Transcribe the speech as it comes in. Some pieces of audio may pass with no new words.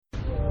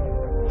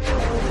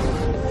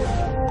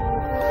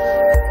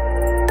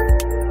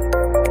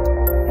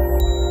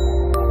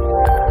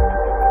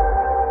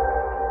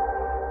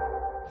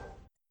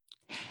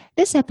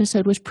This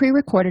episode was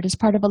pre-recorded as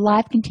part of a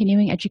live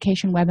continuing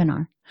education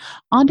webinar.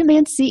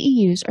 On-demand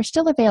CEUs are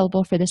still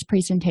available for this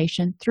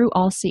presentation through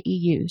all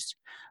CEUs.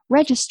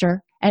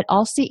 Register at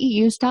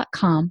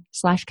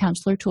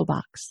allceus.com/counselor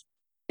toolbox.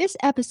 This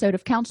episode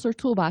of Counselor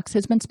Toolbox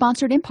has been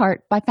sponsored in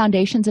part by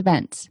Foundations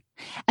Events.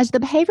 As the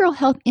behavioral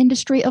health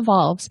industry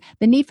evolves,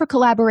 the need for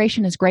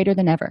collaboration is greater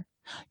than ever.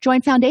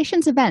 Join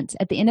Foundations Events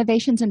at the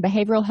Innovations in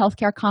Behavioral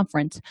Healthcare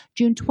Conference,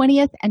 June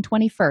 20th and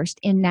 21st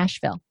in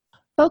Nashville.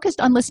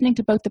 Focused on listening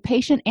to both the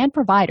patient and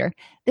provider,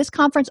 this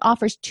conference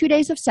offers 2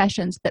 days of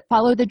sessions that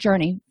follow the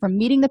journey from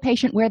meeting the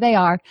patient where they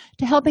are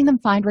to helping them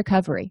find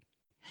recovery.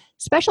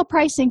 Special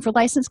pricing for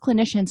licensed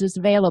clinicians is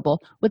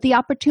available with the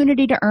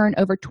opportunity to earn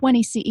over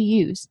 20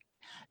 CEUs.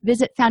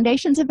 Visit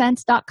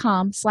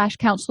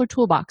foundationsevents.com/counselor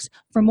toolbox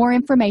for more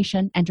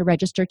information and to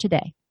register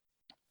today.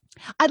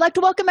 I'd like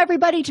to welcome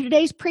everybody to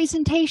today's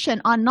presentation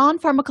on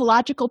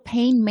non-pharmacological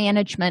pain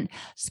management,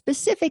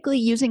 specifically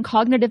using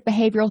cognitive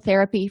behavioral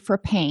therapy for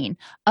pain,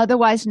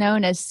 otherwise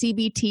known as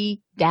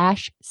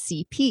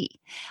CBT-CP.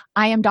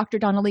 I am Dr.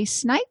 Dawn-Elise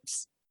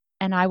Snipes,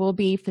 and I will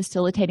be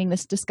facilitating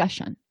this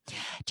discussion.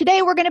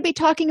 Today, we're going to be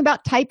talking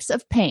about types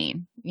of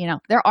pain.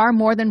 There are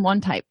more than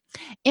one type.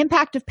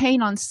 Impact of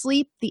pain on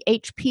sleep, the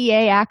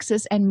HPA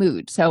axis, and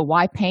mood. So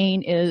why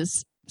pain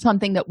is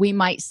something that we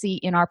might see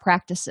in our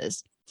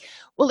practices.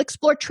 We'll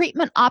explore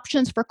treatment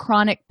options for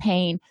chronic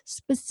pain,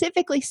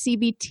 specifically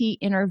CBT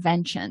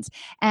interventions.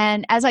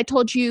 And as I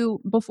told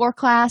you before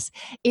class,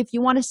 if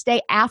you want to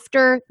stay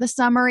after the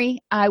summary,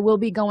 I will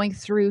be going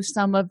through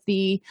some of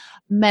the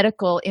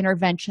medical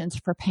interventions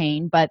for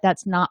pain, but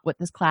that's not what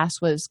this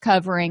class was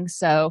covering,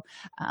 so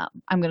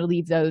I'm going to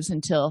leave those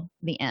until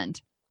the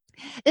end.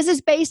 This is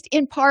based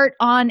in part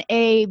on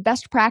a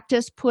best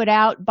practice put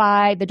out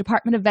by the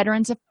Department of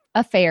Veterans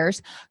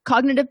Affairs,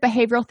 cognitive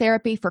behavioral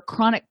therapy for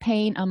chronic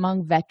pain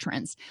among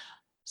veterans.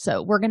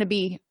 So we're going to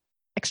be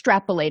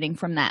extrapolating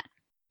from that.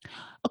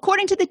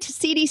 According to the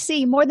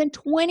CDC, more than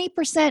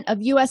 20%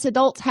 of U.S.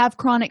 adults have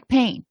chronic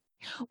pain.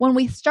 When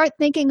we start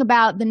thinking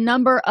about the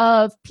number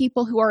of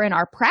people who are in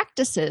our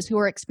practices who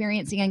are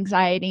experiencing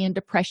anxiety and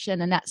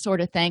depression and that sort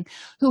of thing,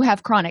 who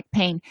have chronic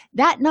pain,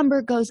 that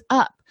number goes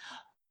up.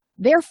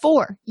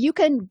 Therefore, you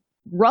can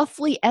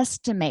roughly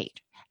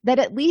estimate that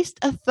at least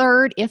a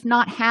third, if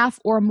not half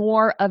or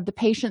more, of the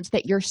patients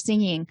that you're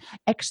seeing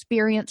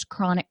experience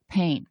chronic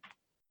pain.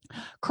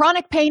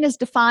 Chronic pain is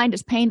defined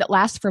as pain that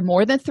lasts for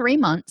more than 3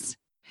 months,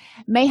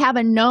 may have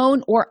a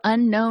known or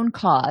unknown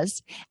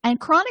cause. And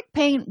chronic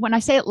pain, when I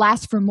say it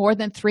lasts for more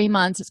than 3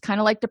 months, it's kind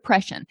of like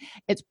depression.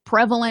 It's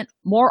prevalent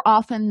more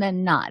often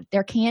than not.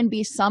 There can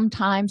be some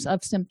times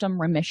of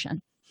symptom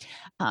remission.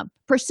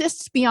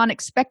 Persists beyond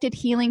expected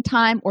healing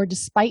time or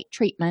despite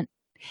treatment,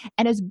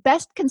 and is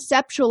best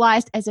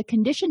conceptualized as a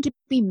condition to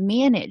be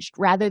managed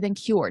rather than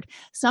cured.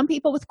 Some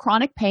people with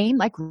chronic pain,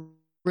 like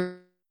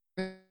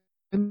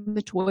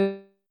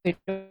rheumatoid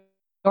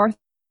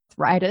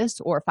arthritis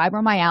or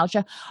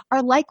fibromyalgia,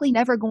 are likely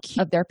never going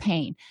to of their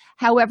pain.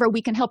 However,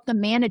 we can help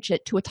them manage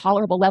it to a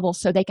tolerable level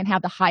so they can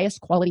have the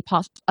highest quality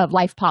of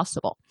life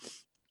possible.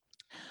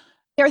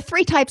 There are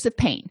 3 types of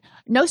pain.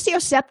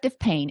 Nociceptive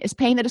pain is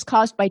pain that is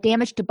caused by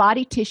damage to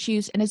body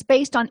tissues and is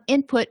based on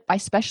input by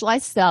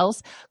specialized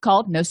cells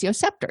called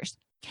nociceptors.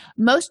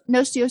 Most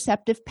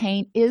nociceptive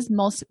pain is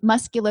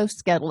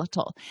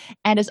musculoskeletal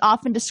and is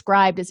often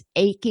described as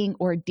aching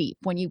or deep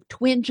when you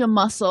twinge a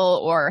muscle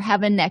or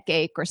have a neck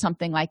ache or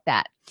something like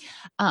that.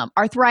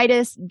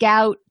 Arthritis,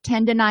 gout,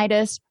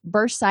 tendinitis,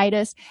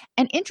 bursitis,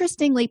 and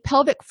interestingly,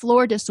 pelvic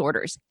floor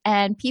disorders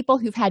and people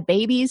who've had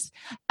babies,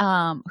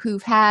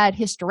 who've had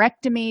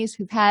hysterectomies,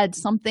 who've had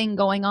something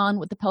going on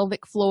with the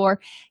pelvic floor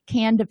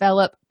can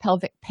develop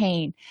pelvic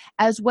pain,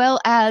 as well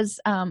as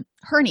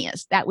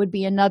hernias. That would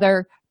be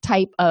another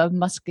type of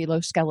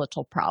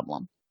musculoskeletal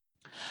problem.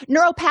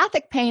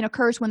 Neuropathic pain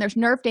occurs when there's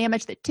nerve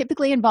damage that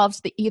typically involves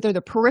either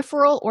the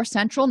peripheral or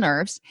central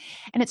nerves,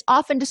 and it's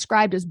often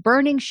described as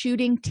burning,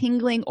 shooting,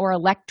 tingling, or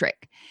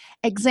electric.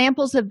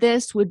 Examples of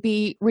this would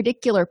be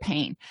radicular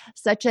pain,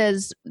 such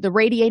as the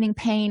radiating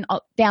pain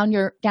down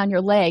your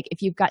leg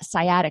if you've got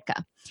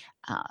sciatica,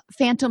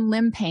 phantom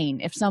limb pain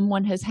if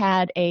someone has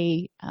had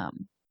a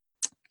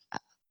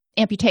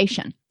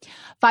amputation,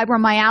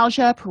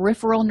 fibromyalgia,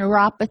 peripheral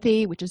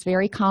neuropathy, which is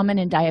very common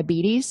in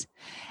diabetes.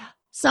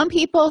 Some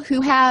people who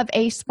have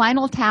a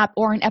spinal tap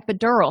or an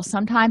epidural,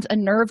 sometimes a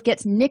nerve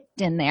gets nicked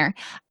in there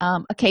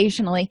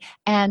occasionally,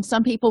 and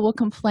some people will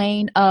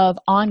complain of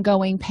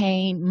ongoing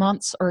pain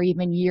months or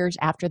even years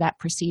after that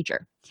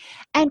procedure.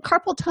 And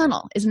carpal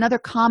tunnel is another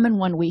common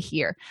one we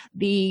hear.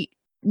 The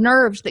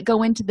nerves that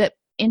go into the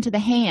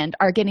hand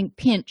are getting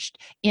pinched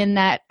in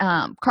that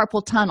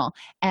carpal tunnel,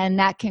 and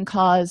that can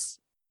cause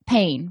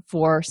pain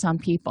for some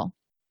people.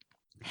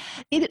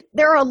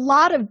 There are a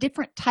lot of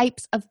different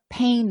types of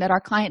pain that our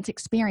clients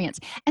experience,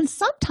 and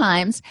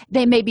sometimes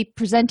they may be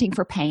presenting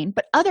for pain,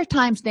 but other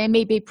times they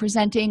may be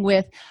presenting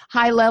with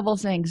high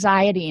levels of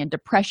anxiety and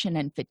depression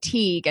and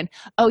fatigue, and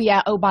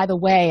by the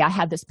way, I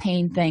have this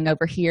pain thing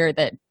over here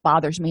that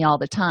bothers me all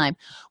the time.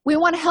 We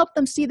want to help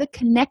them see the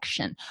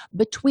connection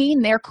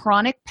between their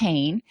chronic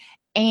pain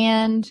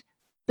and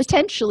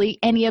potentially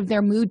any of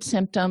their mood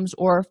symptoms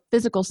or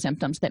physical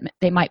symptoms that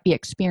they might be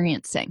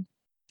experiencing.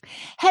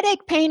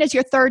 Headache pain is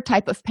your third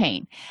type of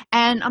pain,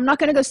 and I'm not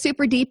going to go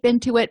super deep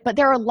into it, but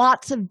there are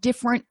lots of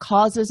different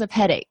causes of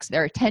headaches.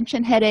 There are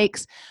tension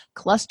headaches,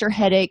 cluster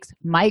headaches,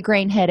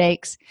 migraine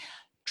headaches.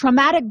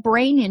 Traumatic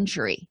brain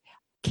injury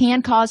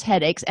can cause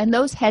headaches, and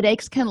those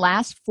headaches can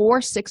last for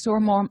 6 or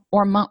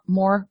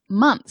more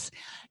months.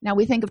 Now,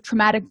 we think of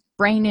traumatic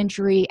brain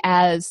injury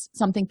as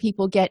something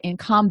people get in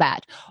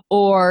combat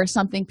or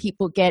something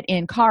people get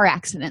in car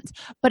accidents,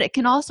 but it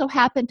can also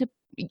happen to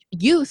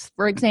youth,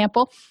 for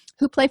example,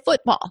 who play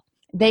football.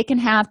 They can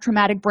have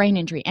traumatic brain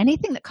injury.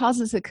 Anything that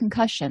causes a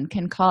concussion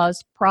can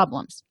cause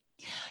problems.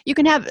 You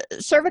can have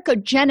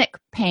cervicogenic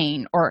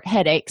pain or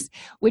headaches,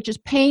 which is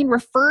pain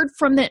referred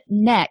from the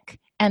neck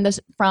and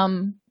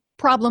from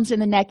problems in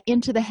the neck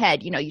into the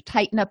head. You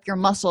tighten up your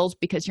muscles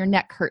because your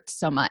neck hurts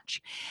so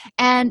much.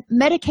 And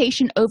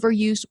medication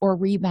overuse or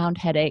rebound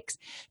headaches.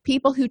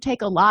 People who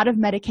take a lot of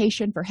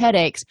medication for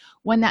headaches,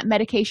 when that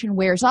medication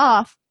wears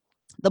off,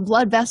 the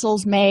blood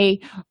vessels may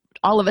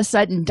all of a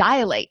sudden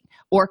dilate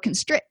or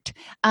constrict,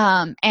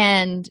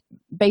 and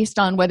based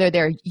on whether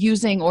they're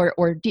using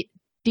or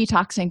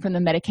detoxing from the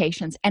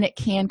medications, and it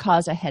can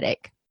cause a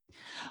headache.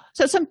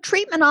 So some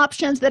treatment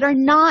options that are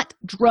not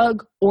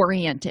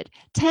drug-oriented.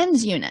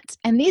 TENS units,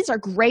 and these are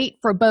great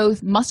for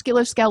both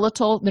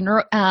musculoskeletal,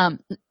 the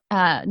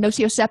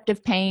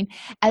nociceptive pain,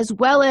 as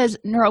well as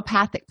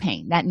neuropathic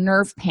pain, that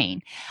nerve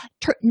pain.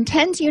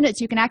 TENS units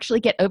you can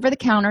actually get over the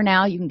counter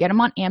now. You can get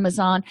them on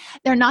Amazon.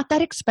 They're not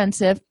that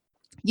expensive.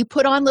 You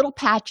put on little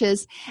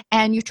patches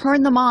and you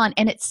turn them on,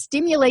 and it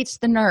stimulates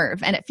the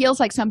nerve, and it feels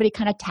like somebody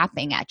kind of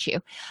tapping at you.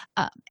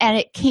 And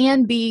it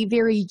can be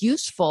very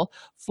useful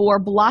for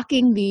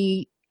blocking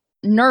the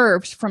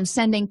nerves from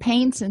sending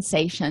pain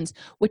sensations,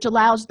 which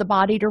allows the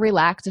body to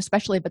relax,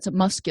 especially if it's a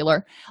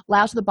muscular,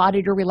 allows the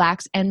body to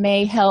relax and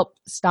may help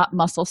stop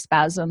muscle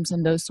spasms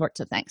and those sorts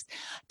of things.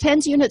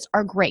 TENS units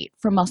are great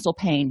for muscle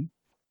pain.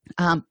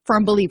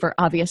 Firm believer,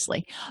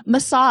 obviously.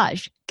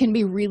 Massage can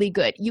be really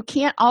good. You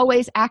can't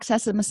always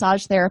access a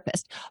massage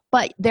therapist,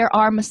 but there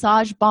are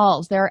massage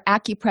balls, there are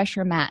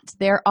acupressure mats,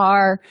 there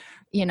are,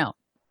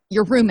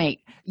 your roommate.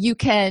 You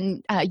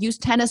can use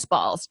tennis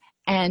balls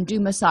and do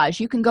massage.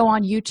 You can go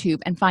on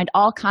YouTube and find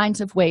all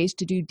kinds of ways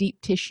to do deep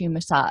tissue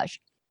massage.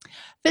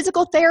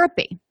 Physical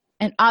therapy,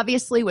 and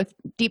obviously with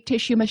deep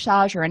tissue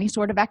massage or any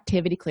sort of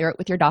activity, clear it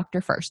with your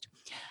doctor first.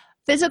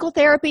 Physical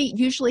therapy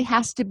usually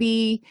has to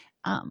be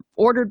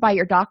ordered by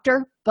your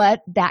doctor, but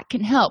that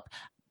can help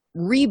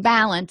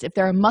rebalance if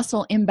there are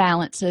muscle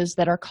imbalances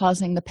that are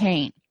causing the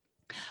pain.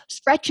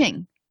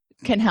 Stretching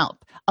can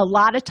help. A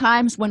lot of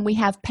times when we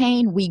have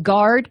pain, we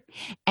guard,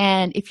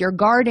 and if you're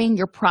guarding,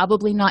 you're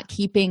probably not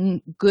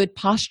keeping good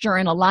posture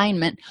and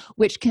alignment,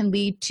 which can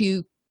lead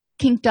to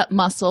kinked up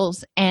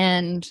muscles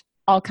and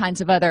all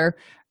kinds of other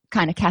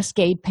kind of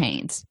cascade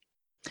pains.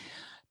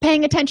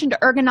 Paying attention to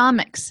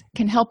ergonomics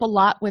can help a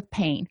lot with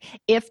pain.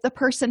 If the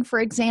person, for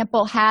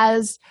example,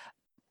 has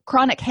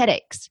chronic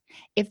headaches,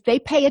 if they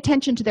pay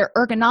attention to their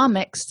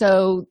ergonomics,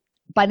 so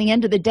by the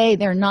end of the day,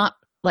 they're not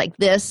like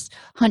this,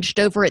 hunched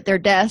over at their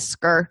desk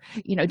or,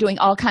 doing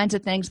all kinds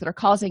of things that are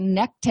causing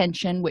neck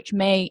tension, which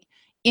may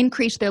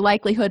increase their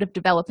likelihood of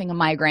developing a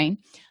migraine,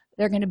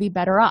 they're going to be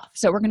better off.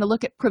 So we're going to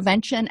look at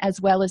prevention as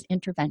well as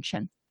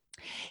intervention.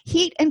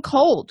 Heat and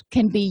cold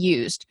can be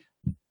used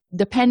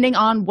depending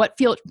on what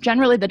feels.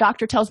 Generally, the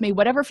doctor tells me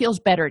whatever feels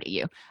better to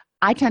you.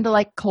 I tend to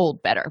like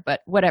cold better, but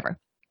whatever.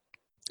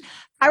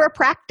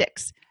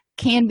 Chiropractics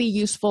can be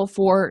useful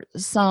for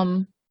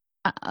some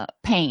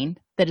pain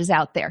that is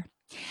out there.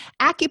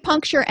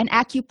 Acupuncture and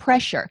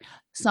acupressure.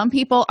 Some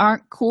people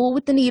aren't cool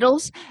with the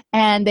needles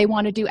and they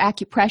want to do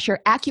acupressure.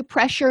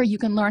 Acupressure you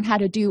can learn how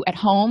to do at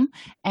home,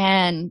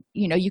 and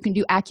you can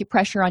do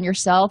acupressure on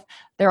yourself.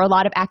 There are a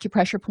lot of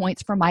acupressure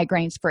points for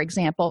migraines, for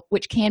example,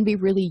 which can be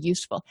really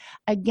useful.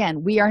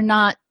 Again, we are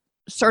not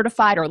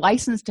certified or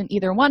licensed in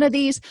either one of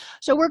these,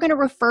 so we're going to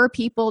refer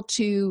people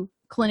to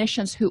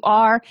clinicians who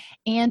are,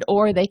 and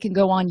or they can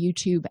go on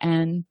YouTube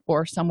and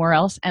or somewhere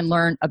else and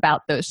learn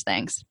about those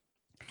things.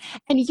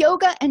 And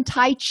yoga and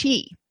Tai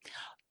Chi.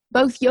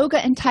 Both yoga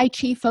and Tai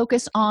Chi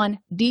focus on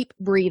deep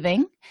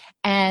breathing,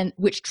 and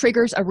which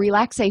triggers a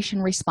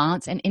relaxation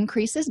response and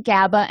increases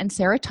GABA and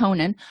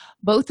serotonin,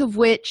 both of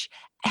which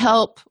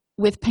help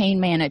with pain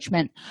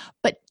management.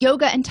 But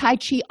yoga and Tai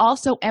Chi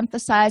also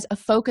emphasize a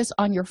focus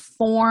on your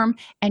form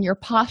and your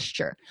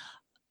posture.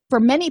 For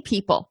many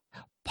people,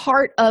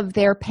 part of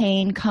their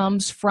pain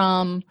comes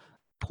from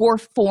poor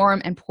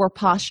form and poor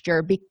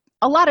posture,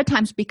 a lot of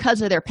times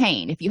because of their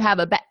pain. If you have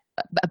a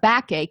a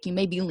backache, you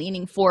may be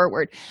leaning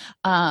forward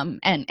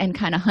and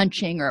kind of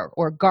hunching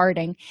or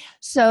guarding.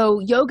 So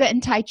yoga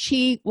and Tai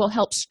Chi will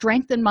help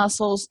strengthen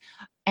muscles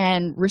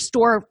and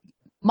restore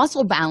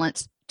muscle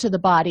balance to the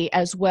body,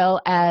 as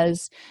well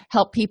as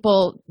help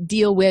people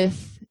deal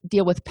with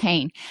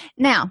pain.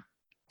 Now,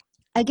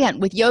 again,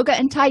 with yoga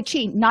and Tai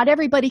Chi, not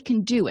everybody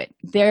can do it.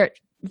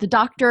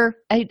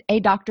 A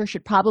doctor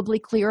should probably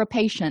clear a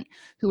patient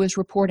who is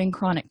reporting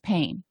chronic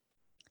pain.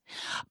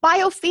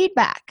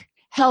 Biofeedback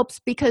helps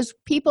because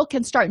people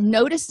can start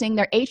noticing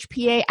their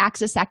HPA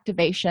axis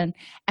activation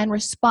and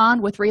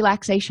respond with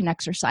relaxation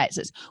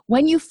exercises.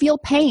 When you feel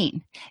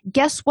pain,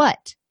 guess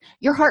what?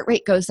 Your heart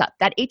rate goes up.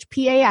 That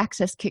HPA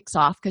axis kicks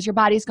off because your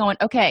body's going,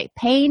 okay,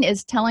 pain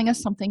is telling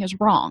us something is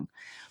wrong.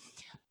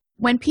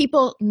 When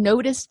people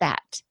notice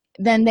that,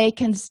 then they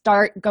can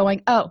start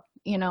going, oh,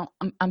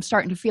 I'm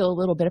starting to feel a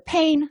little bit of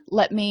pain.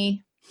 Let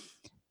me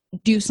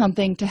do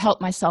something to help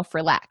myself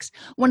relax.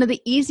 One of the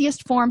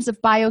easiest forms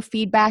of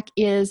biofeedback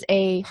is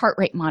a heart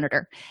rate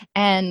monitor.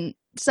 And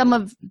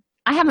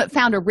I haven't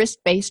found a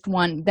wrist-based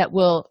one that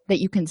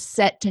you can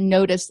set to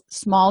notice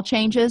small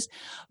changes,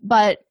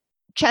 but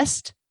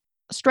chest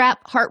strap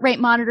heart rate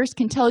monitors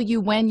can tell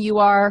you when you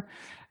are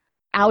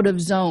out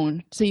of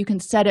zone. So you can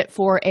set it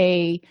for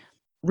a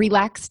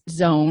relaxed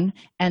zone,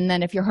 and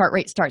then if your heart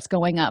rate starts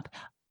going up.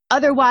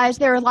 Otherwise,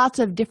 there are lots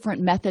of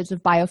different methods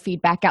of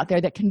biofeedback out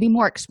there that can be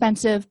more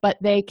expensive, but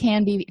they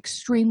can be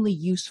extremely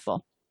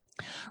useful.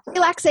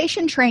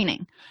 Relaxation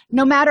training.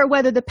 No matter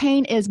whether the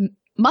pain is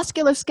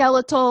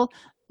musculoskeletal,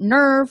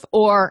 nerve,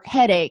 or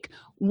headache,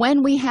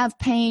 when we have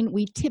pain,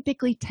 we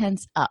typically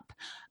tense up.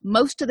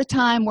 Most of the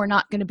time, we're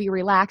not going to be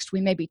relaxed.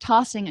 We may be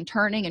tossing and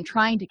turning and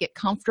trying to get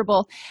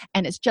comfortable,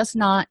 and it's just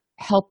not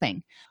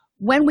helping.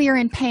 When we are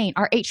in pain,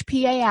 our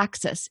HPA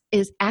axis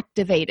is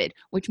activated,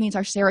 which means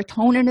our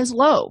serotonin is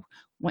low.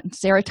 When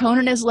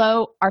serotonin is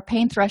low, our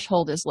pain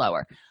threshold is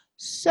lower.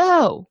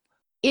 So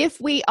if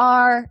we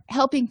are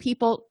helping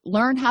people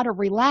learn how to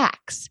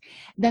relax,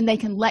 then they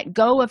can let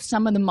go of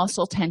some of the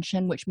muscle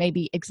tension, which may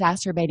be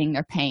exacerbating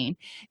their pain.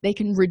 They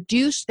can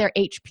reduce their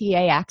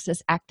HPA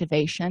axis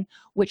activation,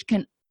 which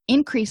can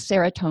increase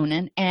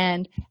serotonin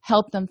and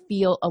help them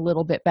feel a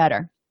little bit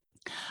better.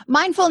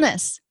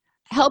 Mindfulness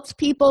helps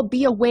people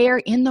be aware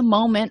in the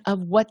moment of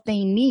what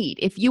they need.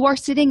 If you are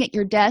sitting at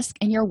your desk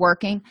and you're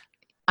working,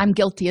 I'm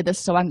guilty of this,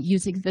 so I'm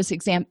using this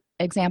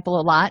example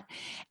a lot,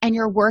 and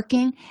you're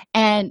working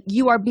and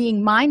you are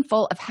being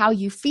mindful of how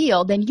you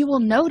feel, then you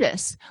will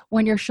notice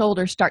when your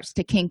shoulder starts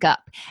to kink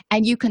up,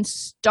 and you can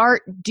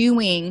start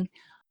doing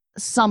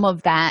some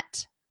of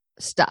that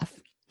stuff.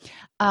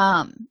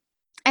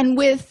 And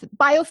with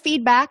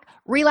biofeedback,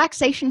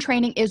 relaxation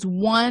training is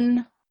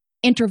one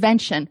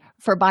intervention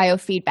for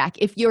biofeedback.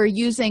 If you're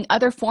using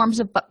other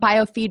forms of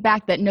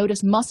biofeedback that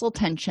notice muscle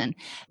tension,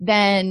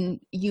 then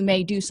you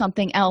may do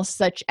something else,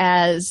 such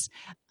as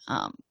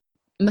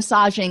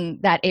massaging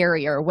that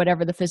area or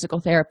whatever the physical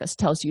therapist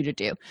tells you to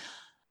do.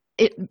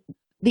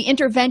 The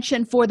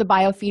intervention for the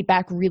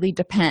biofeedback really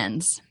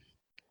depends.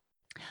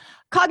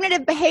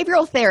 Cognitive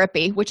behavioral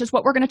therapy, which is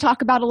what we're going to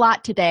talk about a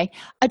lot today,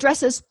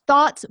 addresses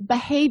thoughts,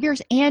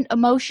 behaviors, and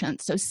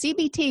emotions. So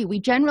CBT, we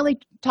generally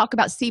talk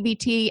about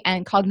CBT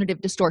and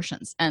cognitive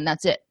distortions, and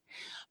that's it.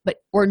 But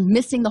we're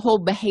missing the whole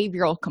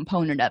behavioral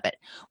component of it.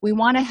 We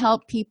want to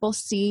help people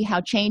see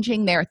how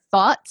changing their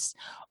thoughts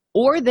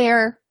or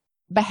their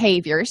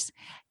behaviors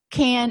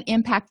can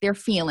impact their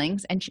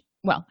feelings, and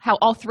how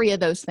all three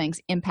of those things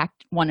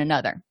impact one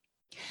another.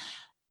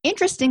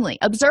 Interestingly,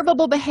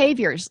 observable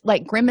behaviors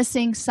like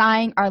grimacing,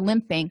 sighing, or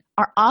limping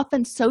are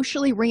often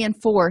socially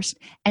reinforced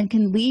and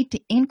can lead to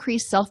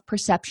increased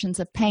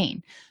self-perceptions of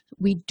pain.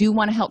 We do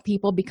want to help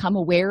people become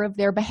aware of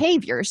their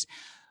behaviors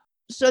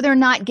so they're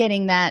not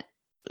getting that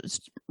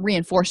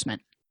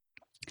reinforcement.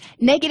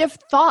 Negative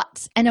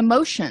thoughts and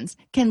emotions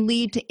can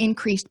lead to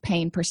increased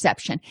pain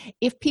perception.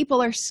 If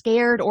people are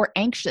scared or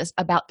anxious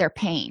about their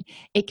pain,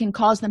 it can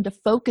cause them to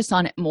focus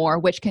on it more,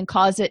 which can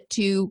cause it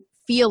to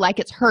feel like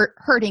it's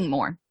hurting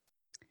more.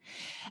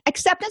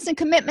 Acceptance and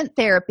commitment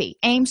therapy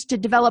aims to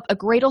develop a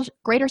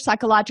greater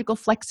psychological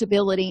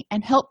flexibility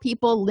and help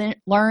people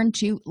learn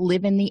to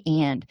live in the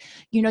and.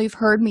 You've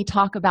heard me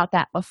talk about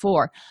that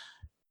before.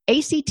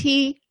 ACT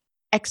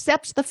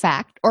accepts the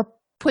fact, or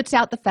puts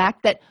out the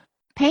fact, that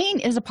pain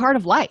is a part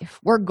of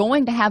life. We're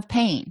going to have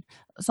pain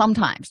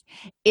sometimes.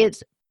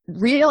 It's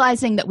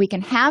realizing that we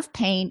can have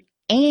pain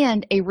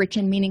and a rich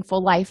and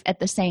meaningful life at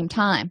the same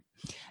time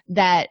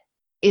that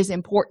is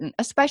important,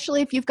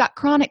 especially if you've got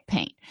chronic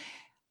pain.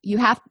 You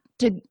have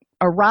to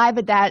arrive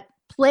at that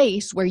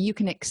place where you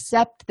can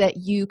accept that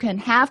you can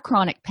have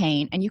chronic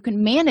pain and you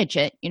can manage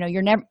it.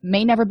 You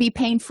may never be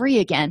pain-free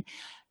again,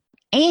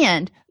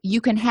 and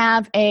you can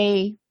have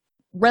a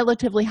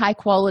relatively high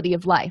quality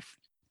of life.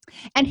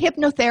 And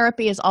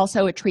hypnotherapy is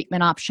also a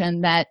treatment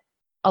option that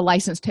a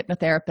licensed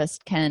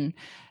hypnotherapist can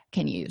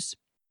use.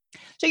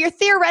 So your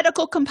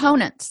theoretical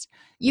components: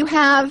 you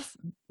have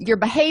your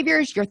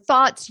behaviors, your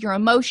thoughts, your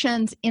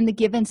emotions in the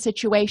given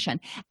situation,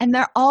 and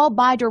they're all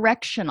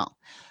bidirectional.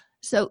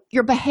 So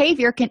your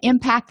behavior can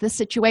impact the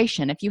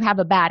situation. If you have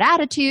a bad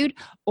attitude,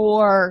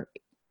 or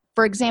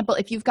for example,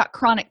 if you've got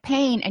chronic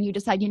pain and you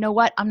decide, you know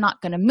what, I'm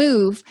not going to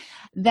move,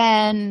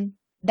 then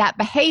that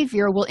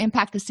behavior will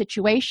impact the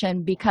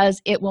situation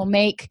because it will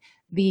make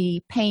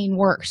the pain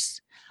worse.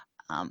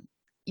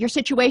 Your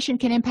situation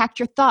can impact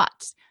your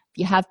thoughts. If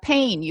you have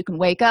pain, you can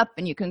wake up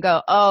and you can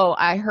go, oh,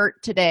 I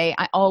hurt today.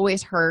 I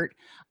always hurt.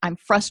 I'm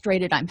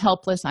frustrated. I'm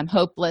helpless. I'm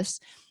hopeless,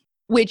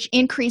 which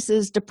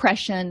increases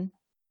depression,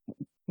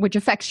 which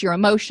affects your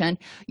emotion.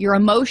 Your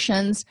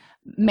emotions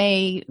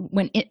may,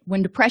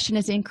 when depression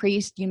is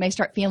increased, you may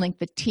start feeling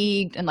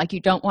fatigued and like you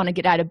don't want to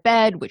get out of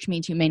bed, which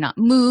means you may not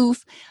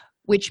move,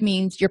 which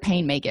means your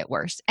pain may get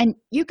worse. And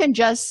you can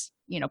just,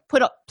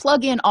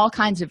 plug in all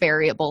kinds of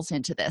variables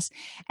into this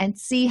and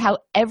see how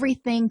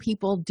everything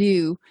people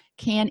do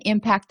can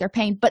impact their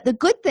pain. But the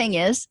good thing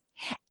is,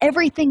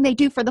 everything they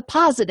do for the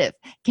positive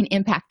can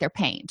impact their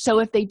pain. So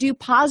if they do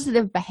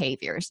positive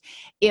behaviors,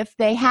 if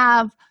they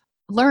have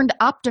learned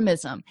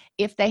optimism,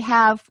 if they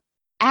have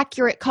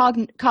accurate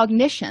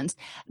cognitions,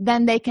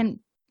 then they can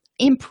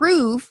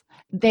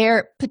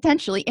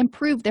potentially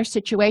improve their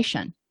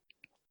situation.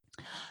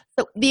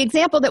 So the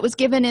example that was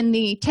given in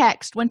the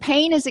text, when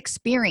pain is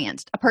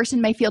experienced, a person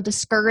may feel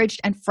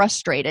discouraged and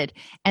frustrated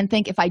and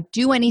think, if I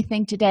do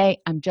anything today,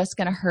 I'm just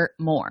going to hurt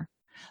more.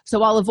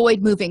 So I'll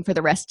avoid moving for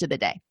the rest of the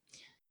day.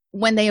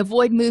 When they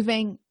avoid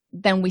moving,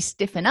 then we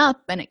stiffen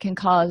up and it can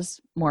cause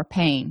more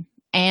pain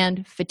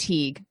and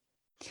fatigue.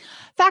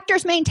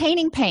 Factors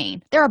maintaining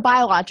pain. There are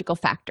biological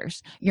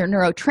factors, your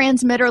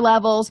neurotransmitter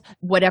levels,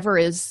 whatever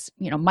is,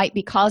 might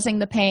be causing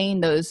the pain,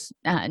 those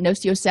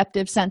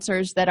nociceptive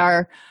sensors that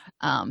are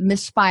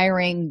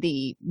misfiring,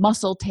 the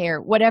muscle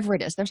tear, whatever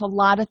it is. There's a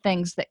lot of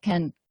things that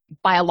can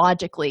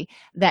biologically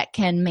that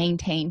can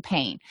maintain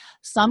pain.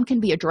 Some can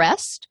be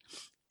addressed,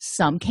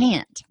 some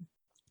can't.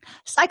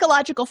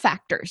 Psychological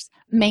factors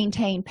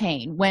maintain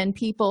pain. When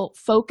people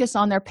focus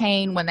on their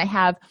pain, when they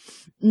have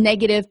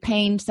negative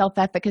pain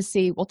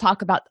self-efficacy, we'll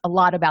talk about a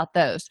lot about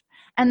those.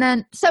 And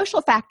then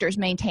social factors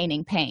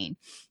maintaining pain.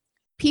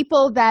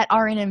 People that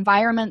are in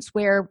environments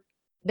where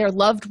their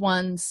loved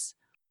ones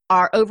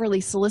are overly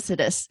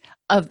solicitous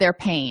of their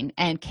pain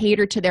and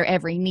cater to their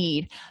every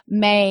need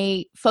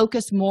may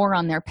focus more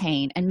on their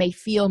pain and may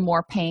feel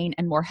more pain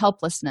and more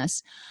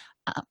helplessness.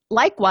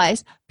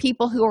 Likewise,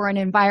 people who are in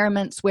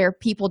environments where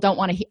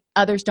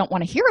others don't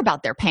want to hear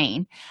about their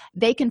pain,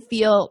 they can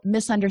feel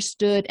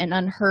misunderstood and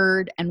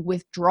unheard and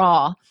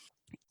withdraw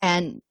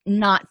and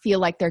not feel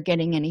like they're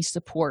getting any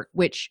support,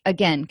 which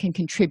again can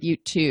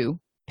contribute to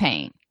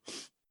pain.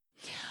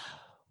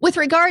 With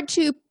regard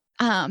to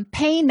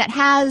pain that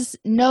has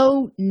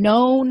no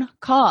known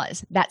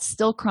cause, that's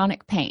still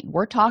chronic pain.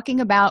 We're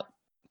talking about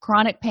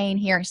chronic pain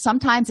here.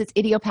 Sometimes it's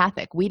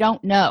idiopathic. We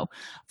don't know.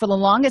 For the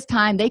longest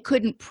time, they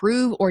couldn't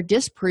prove or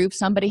disprove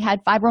somebody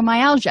had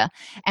fibromyalgia,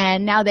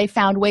 and now they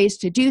found ways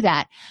to do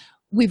that.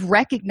 We've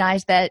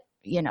recognized that,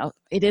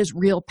 it is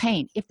real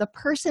pain. If the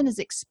person is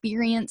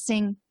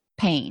experiencing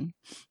pain,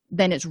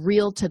 then it's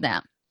real to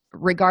them,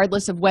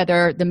 regardless of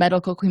whether the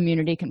medical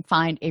community can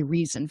find a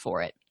reason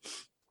for it.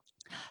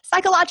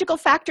 Psychological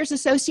factors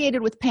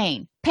associated with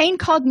pain. Pain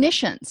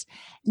cognitions.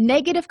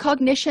 Negative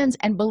cognitions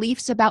and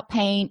beliefs about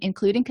pain,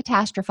 including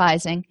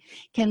catastrophizing,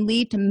 can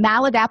lead to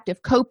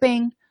maladaptive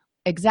coping,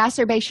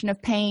 exacerbation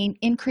of pain,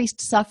 increased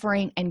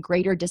suffering, and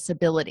greater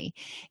disability.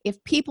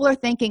 If people are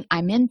thinking,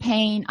 I'm in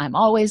pain, I'm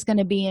always going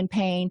to be in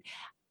pain,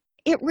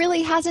 it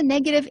really has a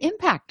negative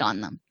impact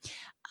on them.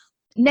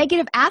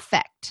 Negative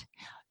affect.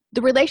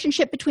 The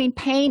relationship between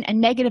pain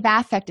and negative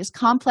affect is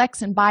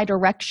complex and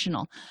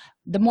bidirectional.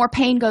 The more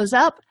pain goes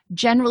up,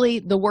 generally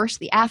the worse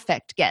the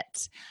affect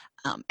gets.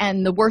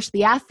 And the worse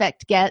the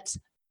affect gets,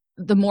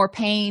 the more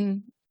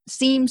pain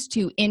seems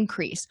to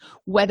increase,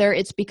 whether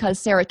it's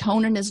because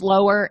serotonin is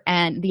lower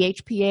and the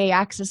HPA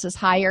axis is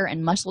higher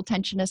and muscle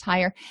tension is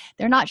higher.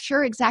 They're not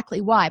sure exactly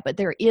why, but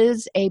there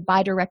is a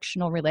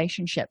bidirectional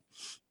relationship.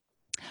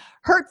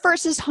 Hurt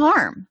versus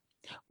harm.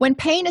 When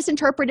pain is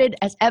interpreted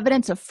as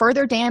evidence of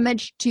further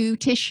damage to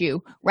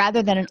tissue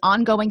rather than an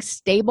ongoing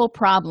stable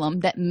problem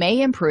that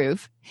may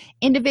improve,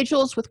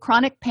 individuals with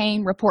chronic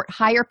pain report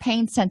higher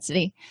pain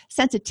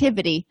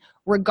sensitivity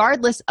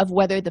regardless of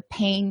whether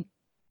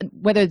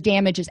the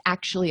damage is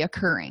actually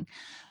occurring.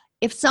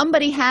 If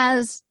somebody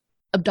has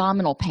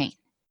abdominal pain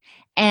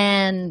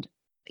and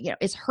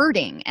it's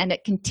hurting and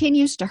it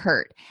continues to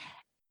hurt,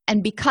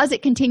 and because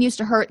it continues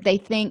to hurt, they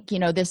think,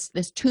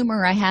 this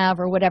tumor I have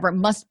or whatever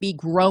must be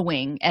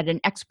growing at an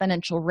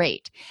exponential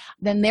rate.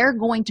 Then they're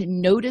going to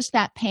notice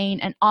that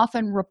pain and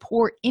often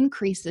report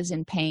increases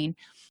in pain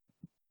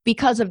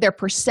because of their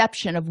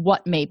perception of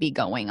what may be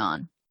going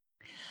on.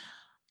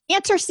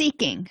 Answer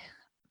seeking.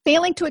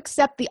 Failing to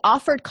accept the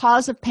offered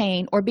cause of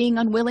pain or being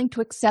unwilling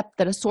to accept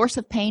that a source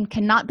of pain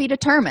cannot be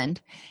determined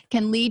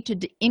can lead to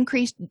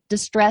increased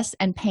distress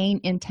and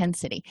pain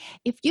intensity.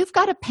 If you've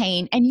got a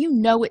pain and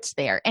it's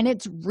there and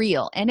it's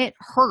real and it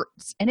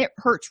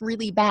hurts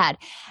really bad,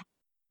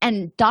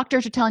 and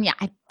doctors are telling you,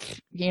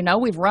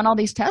 we've run all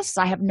these tests,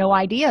 I have no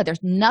idea,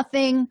 there's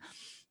nothing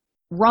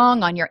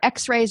wrong on your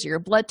x-rays or your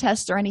blood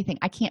tests or anything,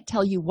 I can't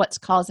tell you what's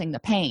causing the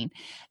pain,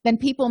 then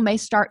people may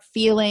start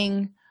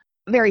feeling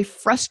very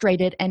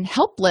frustrated and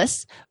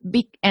helpless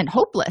and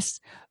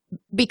hopeless,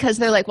 because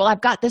they're like, well,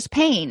 I've got this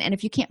pain, and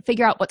if you can't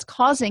figure out what's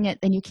causing it,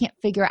 then you can't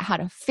figure out how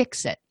to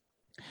fix it.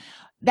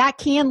 That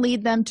can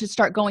lead them to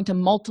start going to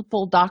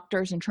multiple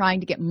doctors and trying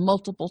to get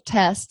multiple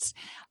tests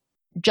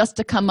just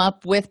to come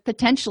up with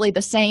potentially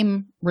the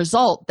same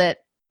result, that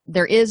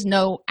there is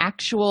no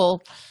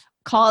actual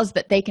cause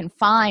that they can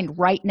find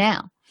right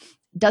now.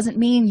 Doesn't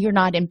mean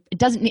it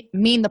doesn't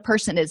mean the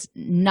person is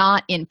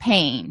not in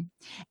pain.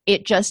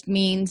 It just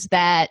means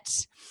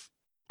that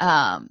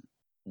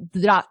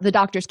the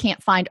doctors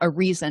can't find a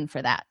reason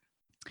for that.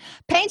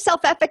 Pain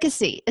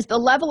self-efficacy is the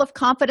level of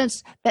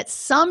confidence that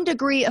some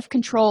degree of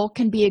control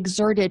can be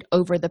exerted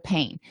over the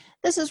pain.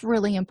 This is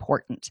really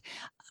important.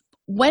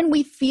 When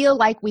we feel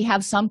like we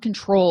have some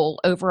control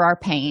over our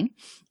pain,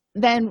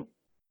 then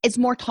it's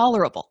more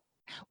tolerable.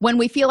 When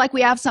we feel like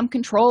we have some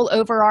control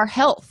over our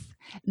health,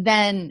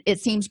 then it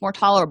seems more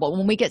tolerable.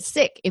 When we get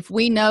sick, if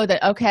we know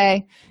that,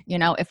 okay,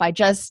 if I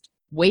just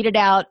wait it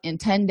out in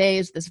 10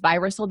 days, this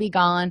virus will be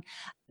gone,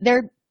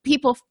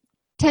 people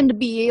tend to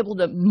be able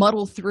to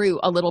muddle through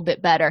a little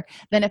bit better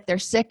than if they're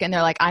sick and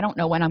they're like, I don't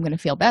know when I'm going to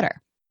feel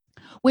better.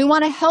 We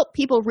want to help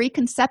people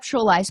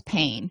reconceptualize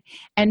pain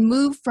and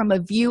move from a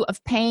view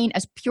of pain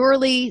as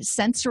purely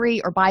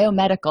sensory or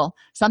biomedical,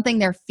 something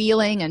they're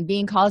feeling and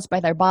being caused by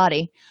their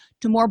body,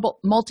 to more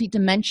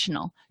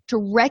multidimensional, to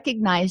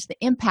recognize the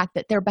impact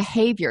that their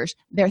behaviors,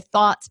 their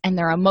thoughts, and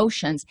their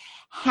emotions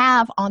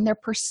have on their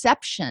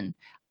perception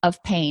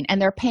of pain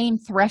and their pain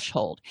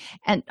threshold.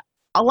 And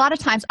a lot of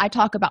times I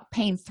talk about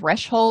pain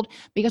threshold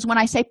because when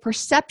I say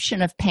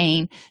perception of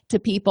pain to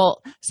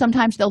people,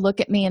 sometimes they'll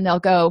look at me and they'll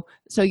go,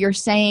 so you're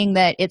saying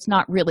that it's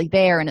not really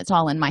there and it's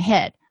all in my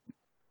head?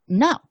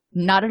 No,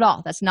 not at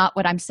all. That's not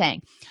what I'm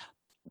saying.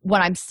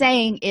 What I'm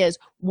saying is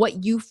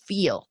what you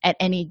feel at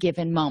any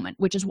given moment,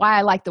 which is why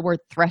I like the word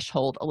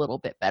threshold a little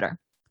bit better.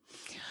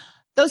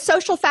 Those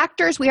social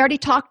factors we already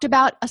talked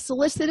about. A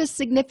solicitous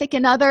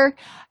significant other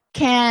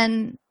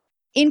can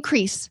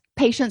increase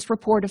patients'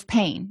 report of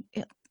pain.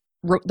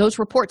 Those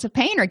reports of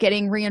pain are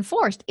getting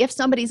reinforced. If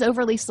somebody's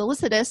overly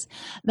solicitous,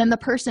 then the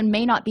person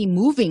may not be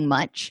moving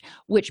much,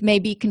 which may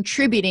be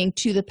contributing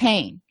to the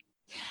pain.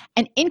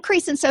 An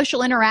increase in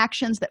social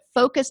interactions that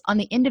focus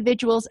the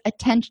individual's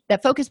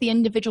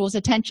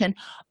attention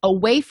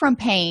away from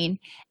pain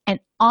and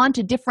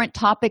onto different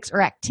topics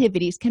or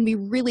activities can be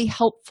really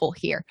helpful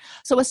here.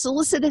 So a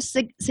solicitous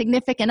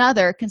significant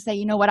other can say,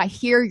 you know what, I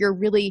hear you're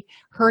really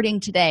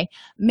hurting today.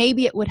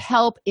 Maybe it would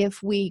help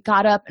if we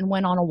got up and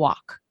went on a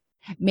walk.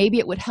 Maybe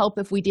it would help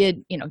if we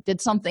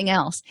did something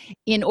else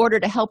in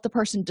order to help the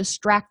person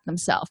distract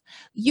themselves.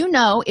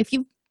 If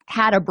you've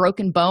had a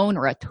broken bone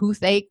or a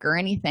toothache or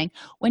anything,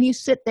 when you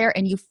sit there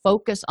and you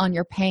focus on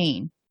your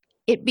pain,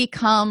 it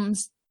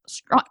becomes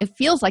strong. It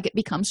feels like it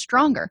becomes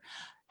stronger.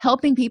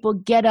 Helping people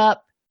get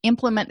up,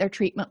 implement their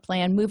treatment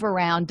plan, move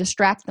around,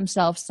 distract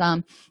themselves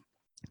some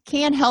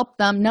can help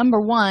them, number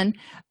one,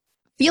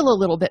 feel a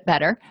little bit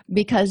better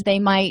because they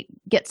might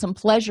get some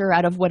pleasure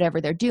out of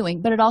whatever they're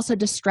doing, but it also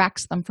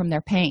distracts them from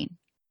their pain.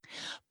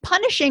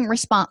 Punishing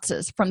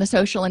responses from the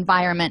social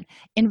environment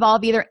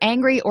involve either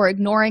angry or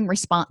ignoring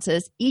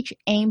responses, each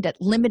aimed at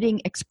limiting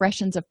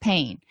expressions of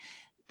pain.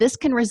 This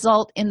can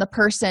result in the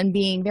person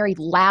being very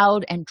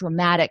loud and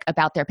dramatic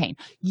about their pain.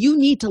 You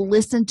need to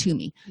listen to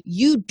me.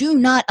 You do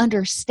not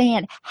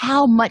understand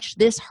how much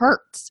this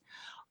hurts.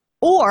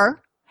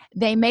 Or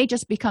they may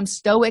just become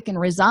stoic and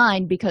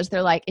resigned because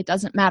they're like, it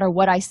doesn't matter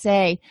what I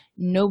say.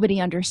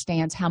 Nobody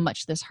understands how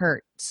much this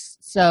hurts.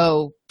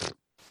 So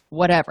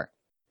whatever.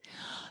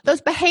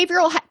 Those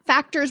behavioral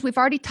factors we've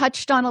already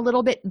touched on a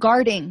little bit.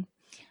 Guarding.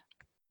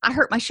 I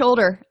hurt my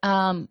shoulder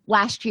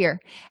last year,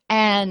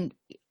 and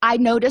I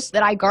noticed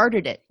that I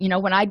guarded it.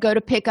 When I'd go to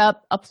pick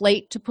up a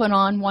plate to put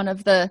on one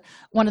of the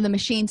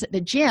machines at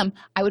the gym,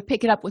 I would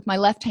pick it up with my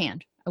left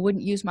hand. I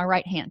wouldn't use my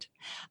right hand.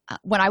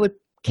 When I would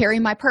carry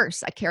my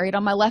purse, I carry it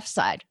on my left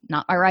side,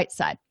 not my right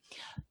side.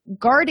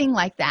 Guarding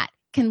like that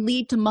can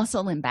lead to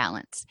muscle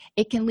imbalance.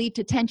 It can lead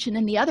to tension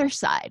in the other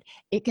side.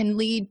 It can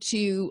lead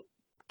to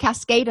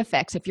cascade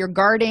effects. If you're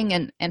guarding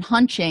and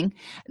hunching,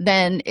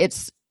 then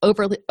it's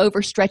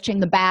overstretching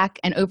the back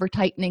and over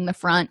tightening the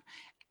front.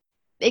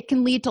 It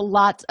can lead to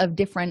lots of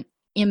different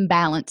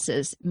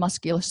imbalances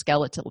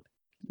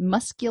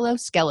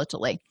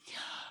musculoskeletally.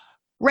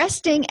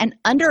 Resting and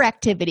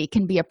underactivity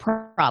can be a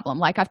problem,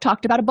 like I've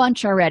talked about a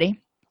bunch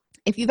already.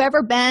 If you've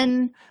ever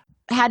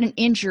had an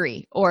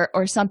injury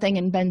or something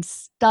and been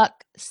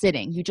stuck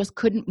sitting, you just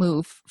couldn't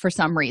move for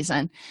some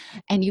reason,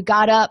 and you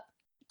got up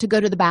to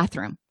go to the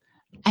bathroom,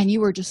 and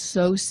you were just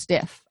so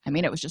stiff.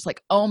 It was just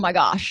like, oh my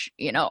gosh,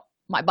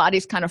 my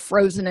body's kind of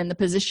frozen in the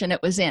position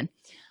it was in.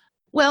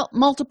 Well,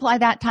 multiply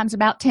that times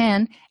about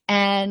 10,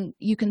 and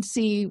you can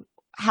see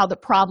how the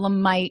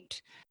problem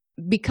might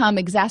become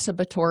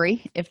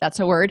exacerbatory, if that's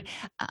a word,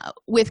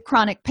 with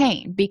chronic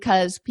pain,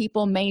 because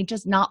people may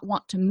just not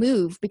want to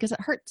move because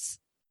it hurts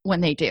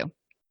when they do.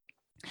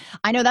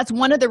 I know that's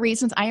one of the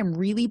reasons I am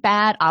really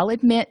bad, I'll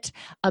admit,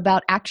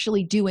 about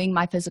actually doing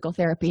my physical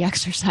therapy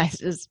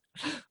exercises.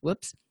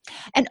 Whoops.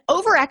 And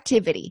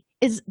overactivity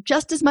is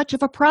just as much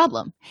of a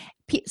problem.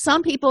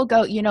 Some people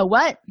go, you know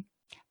what?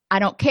 I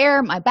don't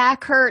care. My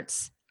back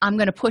hurts. I'm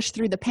going to push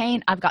through the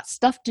pain. I've got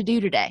stuff to do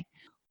today.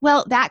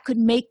 Well, that could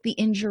make the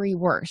injury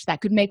worse.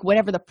 That could make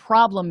whatever the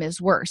problem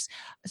is worse,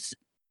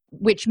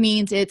 which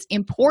means it's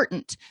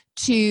important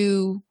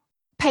to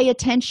pay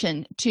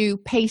attention to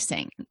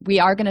pacing. We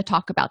are going to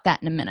talk about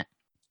that in a minute.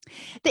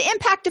 The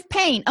impact of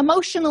pain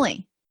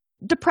emotionally,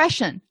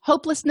 depression,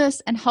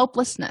 hopelessness and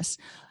helplessness,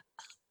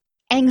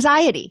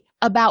 anxiety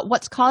about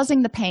what's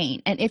causing the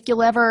pain and if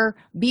you'll ever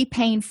be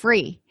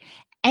pain-free,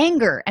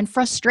 anger and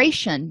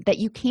frustration that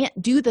you can't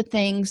do the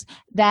things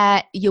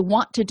that you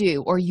want to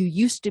do or you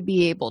used to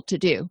be able to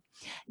do,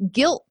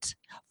 guilt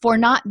for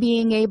not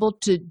being able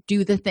to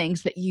do the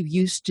things that you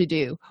used to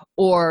do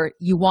or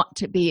you want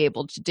to be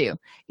able to do.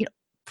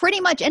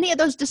 Pretty much any of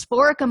those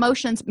dysphoric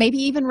emotions, maybe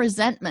even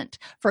resentment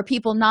for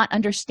people not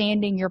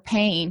understanding your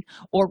pain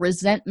or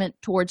resentment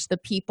towards the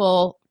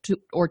people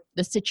or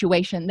the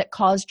situation that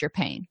caused your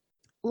pain.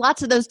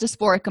 Lots of those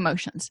dysphoric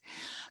emotions.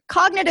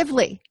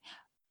 Cognitively,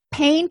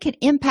 pain can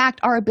impact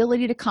our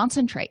ability to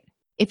concentrate.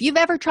 If you've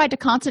ever tried to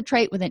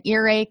concentrate with an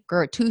earache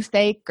or a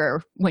toothache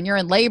or when you're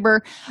in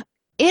labor,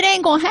 it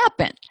ain't gonna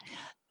happen.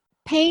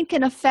 Pain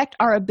can affect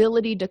our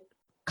ability to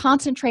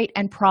concentrate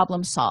and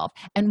problem solve.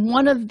 And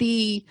one of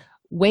the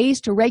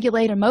ways to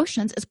regulate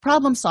emotions is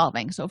problem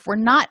solving. So if we're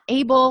not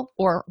able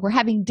or we're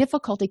having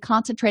difficulty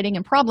concentrating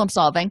and problem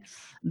solving,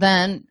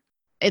 then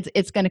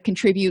it's going to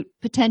contribute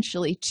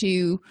potentially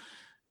to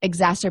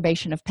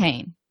exacerbation of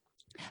pain.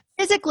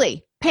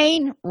 Physically,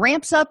 pain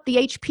ramps up the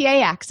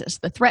HPA axis,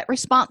 the threat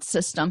response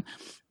system,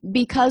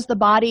 because the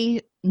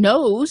body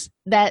knows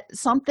that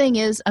something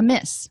is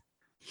amiss.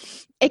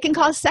 It can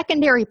cause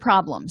secondary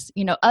problems,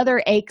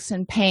 other aches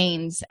and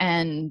pains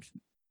and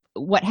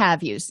what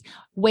have yous.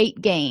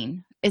 Weight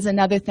gain is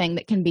another thing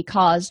that can be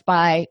caused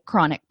by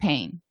chronic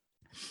pain.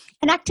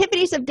 And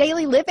activities of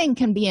daily living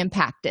can be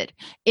impacted.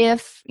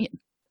 If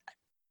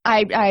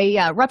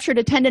I ruptured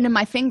a tendon in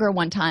my finger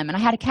one time and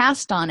I had a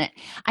cast on it,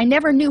 I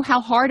never knew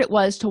how hard it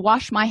was to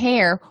wash my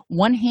hair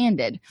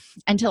one-handed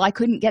until I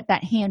couldn't get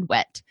that hand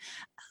wet.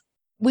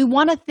 We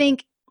want to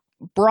think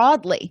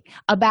broadly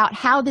about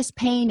how this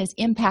pain is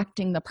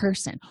impacting the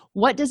person.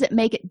 What does it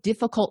make it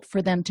difficult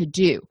for them to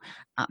do?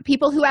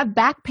 People who have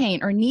back pain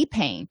or knee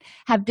pain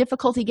have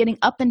difficulty getting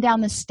up and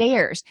down the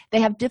stairs.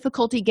 They have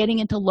difficulty getting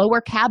into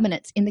lower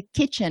cabinets in the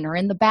kitchen or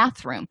in the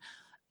bathroom.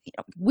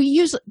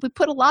 We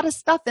put a lot of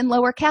stuff in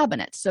lower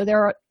cabinets, so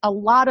there are a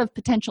lot of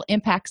potential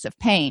impacts of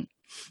pain.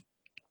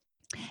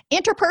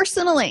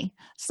 Interpersonally,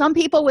 some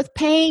people with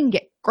pain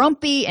get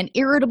grumpy and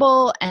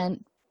irritable, and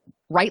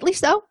rightly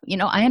so.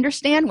 I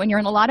understand when you're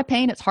in a lot of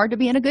pain, it's hard to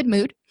be in a good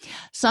mood.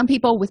 Some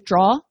people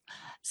withdraw.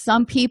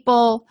 Some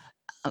people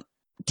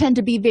tend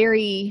to be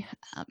very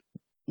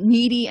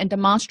needy and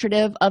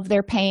demonstrative of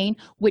their pain,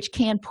 which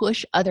can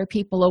push other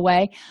people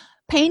away.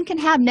 Pain can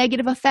have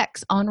negative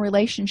effects on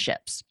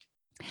relationships.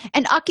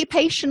 And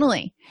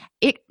occupationally,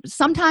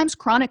 sometimes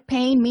chronic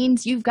pain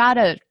means you've got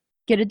to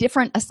get a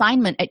different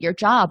assignment at your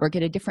job or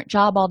get a different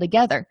job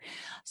altogether.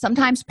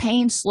 Sometimes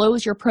pain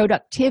slows your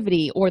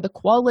productivity or the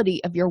quality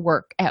of your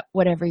work at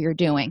whatever you're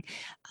doing.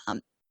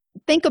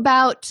 Think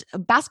about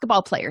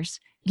basketball players.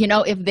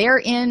 If they're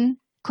in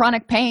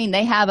chronic pain,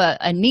 they have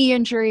a knee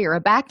injury or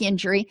a back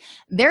injury,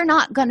 they're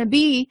not going to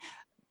be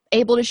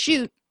able to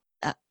shoot,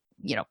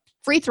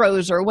 free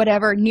throws or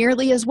whatever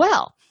nearly as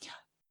well.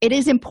 It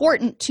is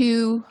important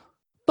to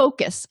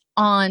focus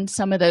on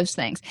some of those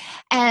things.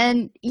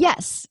 And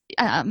yes,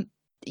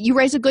 you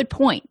raise a good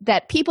point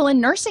that people in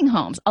nursing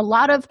homes, a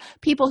lot of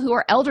people who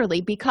are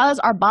elderly, because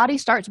our body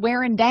starts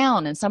wearing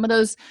down and some of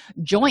those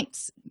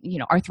joints,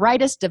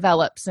 arthritis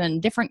develops and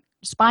different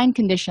spine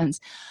conditions,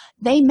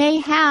 they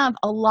may have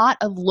a lot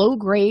of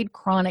low-grade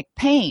chronic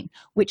pain,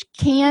 which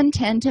can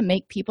tend to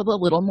make people a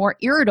little more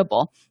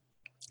irritable.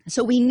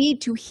 So we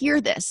need to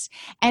hear this.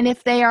 And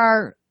if they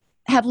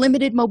have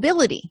limited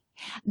mobility,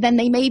 then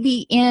they may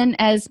be in,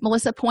 as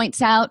Melissa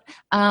points out,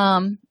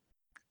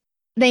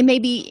 they may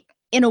be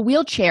in a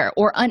wheelchair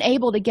or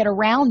unable to get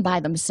around by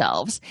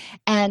themselves.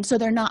 And so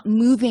they're not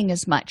moving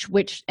as much,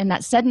 and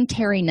that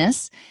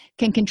sedentariness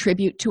can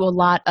contribute to a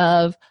lot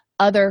of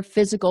other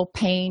physical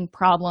pain,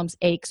 problems,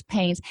 aches,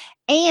 pains,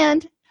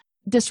 and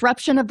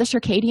disruption of the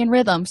circadian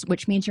rhythms,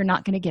 which means you're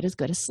not going to get as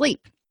good a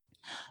sleep.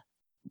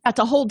 That's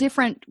a whole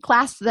different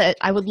class that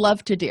I would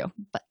love to do,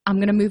 but I'm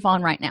going to move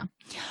on right now.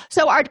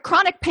 So our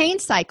chronic pain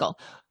cycle,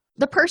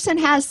 the person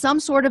has some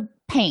sort of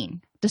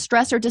pain,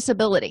 distress, or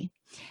disability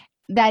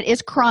that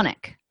is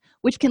chronic,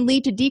 which can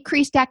lead to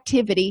decreased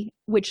activity,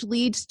 which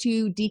leads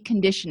to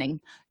deconditioning.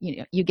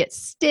 You get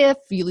stiff,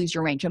 you lose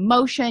your range of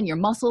motion, your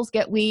muscles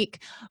get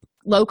weak,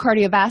 low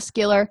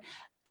cardiovascular.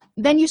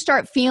 Then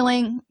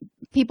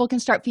people can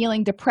start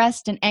feeling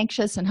depressed and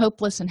anxious and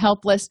hopeless and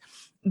helpless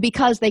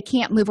because they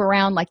can't move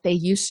around like they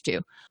used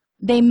to.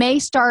 They may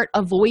start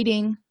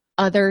avoiding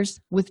others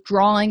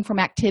withdrawing from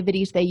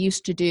activities they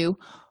used to do,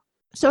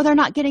 so they're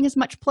not getting as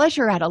much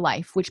pleasure out of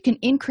life, which can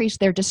increase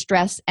their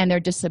distress and their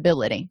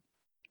disability.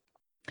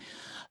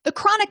 The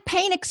chronic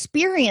pain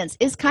experience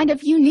is kind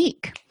of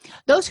unique.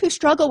 Those who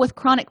struggle with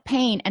chronic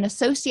pain and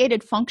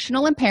associated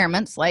functional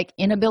impairments, like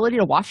inability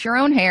to wash your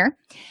own hair,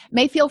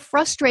 may feel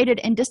frustrated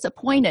and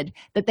disappointed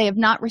that they have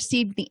not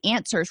received the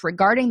answers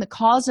regarding the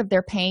cause of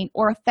their pain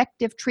or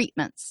effective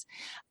treatments.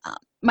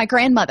 My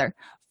grandmother,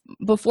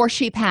 before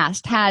she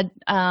passed, had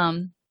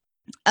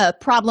a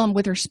problem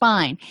with her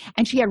spine,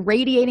 and she had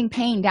radiating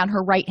pain down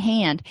her right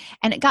hand,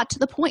 and it got to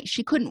the point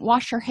she couldn't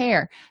wash her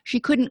hair. She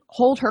couldn't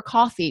hold her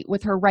coffee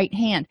with her right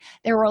hand.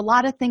 There were a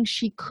lot of things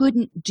she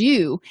couldn't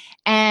do,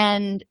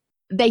 and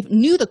they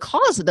knew the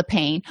cause of the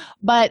pain,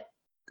 but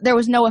there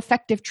was no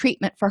effective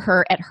treatment for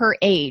her at her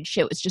age.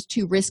 It was just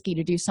too risky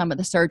to do some of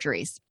the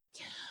surgeries.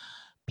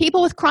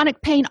 People with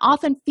chronic pain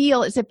often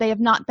feel as if they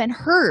have not been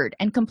heard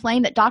and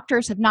complain that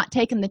doctors have not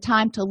taken the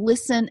time to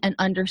listen and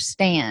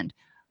understand,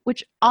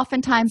 which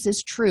oftentimes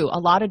is true. A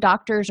lot of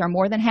doctors are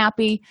more than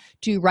happy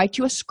to write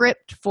you a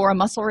script for a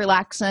muscle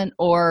relaxant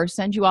or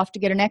send you off to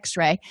get an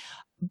x-ray,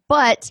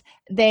 but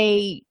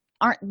they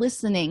aren't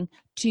listening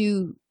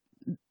to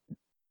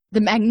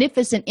the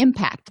magnificent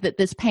impact that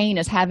this pain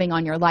is having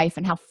on your life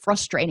and how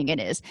frustrating it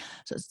is.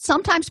 So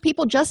sometimes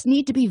people just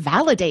need to be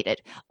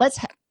validated.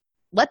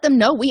 Let them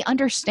know we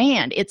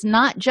understand. It's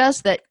not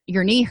just that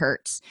your knee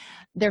hurts.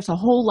 There's a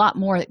whole lot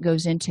more that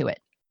goes into it.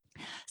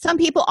 Some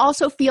people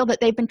also feel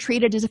that they've been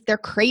treated as if they're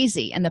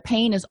crazy and the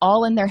pain is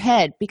all in their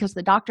head because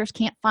the doctors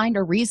can't find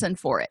a reason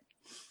for it.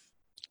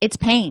 It's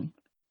pain.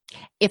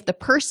 If the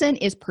person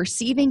is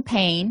perceiving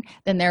pain,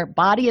 then their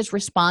body is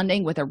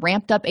responding with a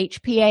ramped up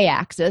HPA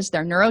axis.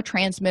 Their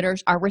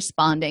neurotransmitters are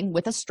responding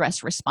with a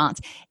stress response.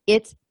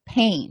 It's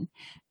pain.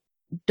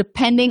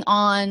 Depending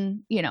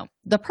on,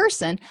 the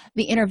person,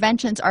 the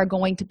interventions are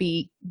going to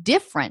be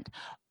different.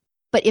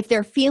 But if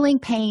they're feeling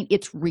pain,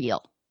 it's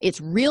real.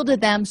 It's real to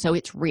them, so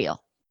it's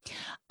real.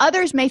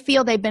 Others may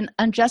feel they've been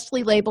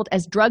unjustly labeled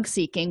as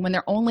drug-seeking when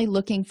they're only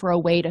looking for a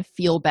way to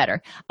feel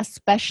better,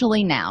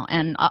 especially now.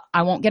 And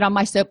I won't get on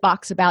my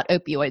soapbox about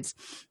opioids.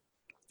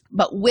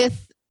 But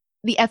with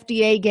the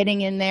FDA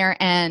getting in there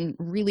and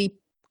really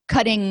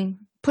putting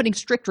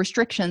strict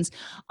restrictions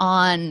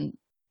on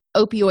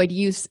opioid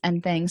use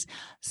and things,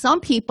 some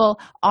people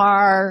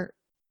are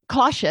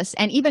cautious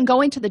and even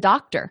going to the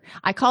doctor.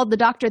 I called the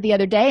doctor the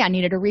other day. I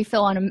needed a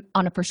refill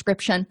on a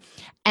prescription,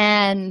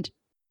 and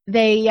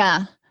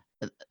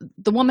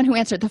the woman who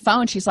answered the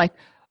phone, she's like,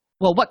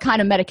 well, what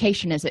kind of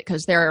medication is it?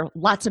 Because there are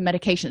lots of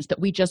medications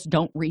that we just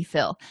don't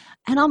refill.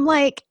 And I'm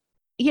like,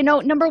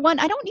 number one,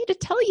 I don't need to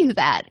tell you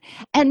that.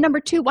 And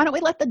number two, why don't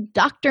we let the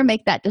doctor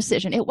make that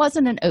decision? It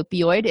wasn't an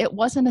opioid. It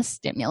wasn't a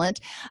stimulant.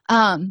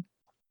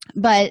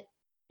 But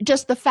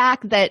just the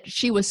fact that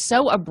she was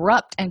so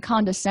abrupt and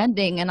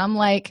condescending, and I'm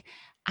like,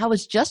 I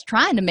was just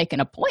trying to make an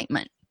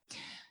appointment.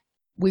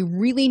 We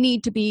really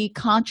need to be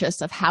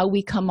conscious of how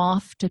we come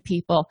off to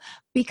people,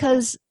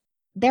 because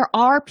there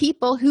are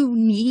people who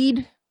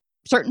need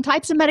certain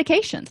types of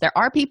medications. There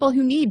are people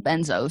who need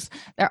benzos.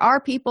 There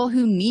are people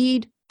who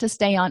need to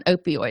stay on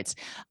opioids,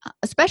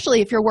 especially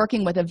if you're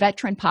working with a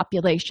veteran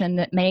population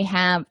that may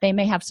have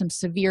some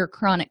severe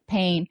chronic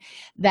pain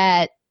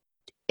that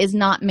is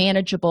not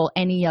manageable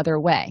any other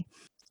way.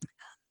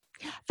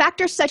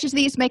 Factors such as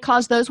these may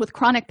cause those with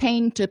chronic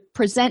pain to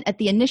present at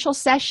the initial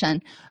session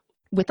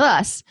with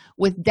us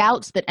with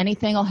doubts that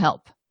anything will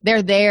help.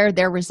 They're there,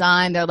 they're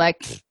resigned, they're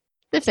like,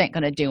 this ain't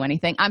going to do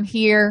anything. I'm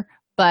here,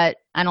 but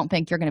I don't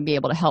think you're going to be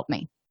able to help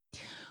me.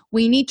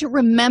 We need to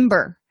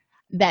remember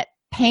that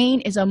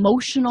pain is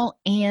emotional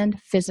and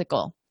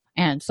physical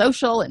and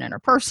social and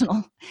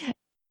interpersonal.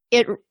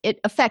 It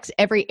affects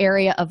every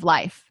area of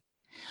life.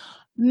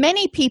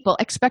 Many people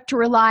expect to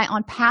rely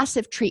on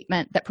passive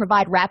treatment that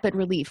provide rapid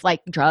relief,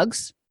 like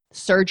drugs,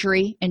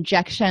 surgery,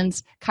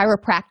 injections,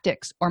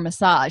 chiropractics, or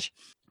massage.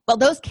 Well,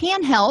 those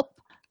can help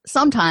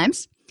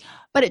sometimes,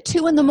 but at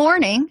 2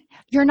 a.m,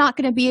 you're not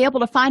going to be able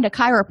to find a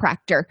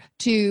chiropractor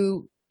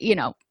to,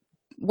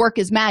 work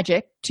his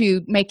magic to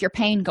make your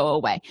pain go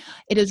away.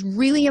 It is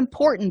really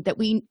important that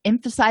we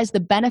emphasize the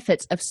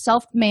benefits of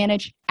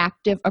self-managed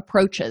active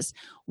approaches.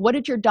 What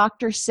did your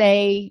doctor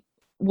say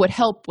would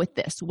help with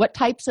this? What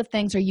types of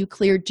things are you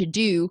cleared to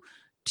do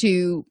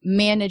to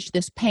manage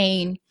this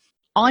pain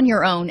on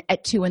your own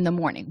at 2 a.m?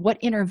 What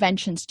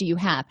interventions do you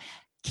have?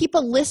 Keep a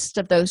list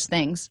of those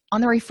things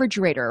on the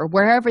refrigerator or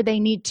wherever they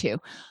need to,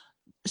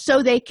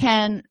 so they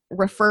can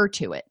refer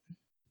to it.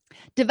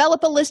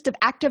 Develop a list of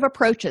active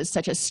approaches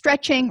such as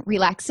stretching,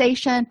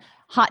 relaxation,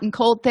 hot and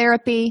cold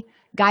therapy,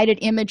 guided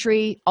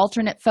imagery,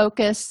 alternate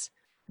focus,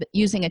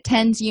 using a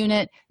TENS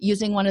unit,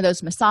 using one of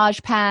those massage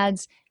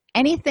pads.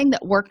 Anything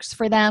that works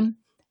for them,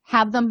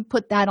 have them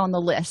put that on the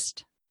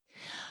list.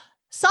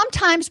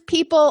 Sometimes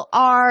people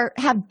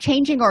have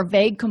changing or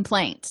vague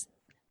complaints.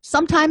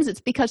 Sometimes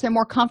it's because they're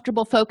more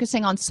comfortable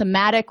focusing on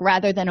somatic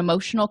rather than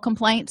emotional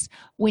complaints.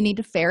 We need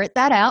to ferret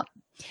that out.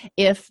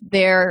 If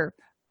their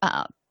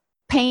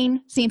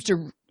pain seems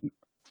to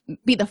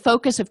be the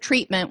focus of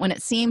treatment when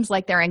it seems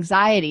like their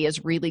anxiety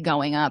is really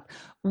going up.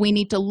 We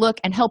need to look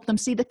and help them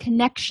see the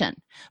connection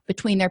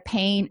between their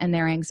pain and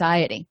their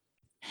anxiety.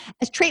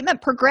 As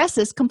treatment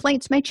progresses,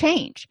 complaints may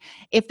change.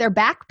 If their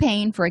back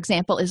pain, for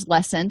example, is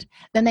lessened,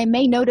 then they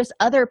may notice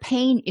other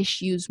pain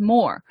issues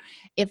more.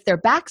 If their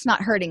back's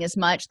not hurting as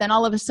much, then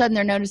all of a sudden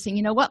they're noticing,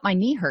 you know what, my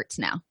knee hurts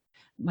now,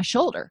 my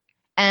shoulder,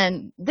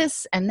 and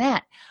this and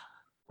that.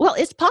 Well,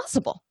 it's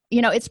possible.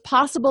 It's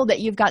possible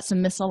that you've got some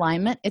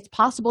misalignment. It's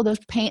possible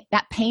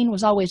that pain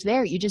was always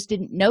there. You just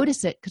didn't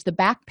notice it because the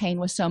back pain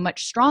was so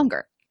much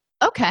stronger.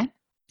 Okay.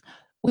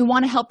 We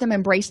want to help them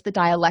embrace the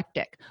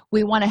dialectic.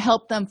 We want to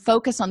help them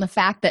focus on the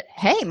fact that,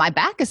 hey, my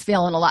back is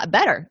feeling a lot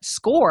better,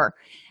 score.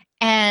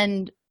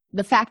 And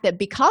the fact that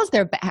because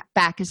their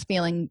back is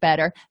feeling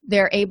better,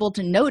 they're able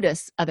to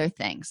notice other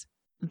things.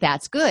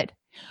 That's good.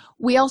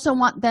 We also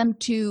want them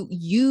to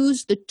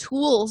use the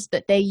tools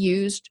that they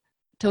used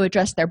to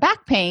address their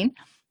back pain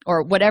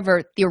or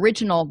whatever the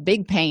original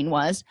big pain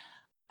was.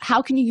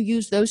 How can you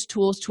use those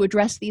tools to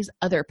address these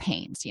other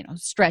pains,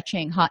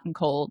 stretching, hot and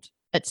cold,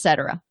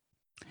 etc.?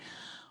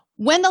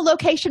 When the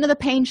location of the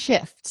pain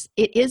shifts,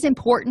 it is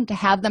important to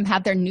have them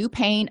have their new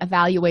pain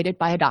evaluated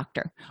by a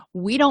doctor.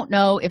 We don't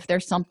know if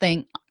there's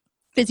something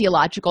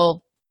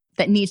physiological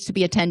that needs to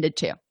be attended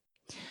to.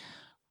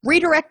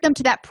 Redirect them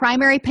to that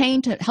primary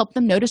pain to help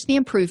them notice the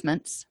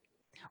improvements.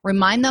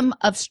 Remind them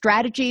of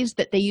strategies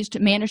that they used to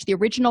manage the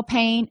original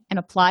pain and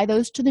apply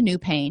those to the new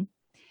pain.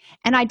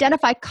 And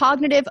identify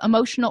cognitive,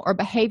 emotional, or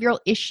behavioral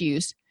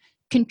issues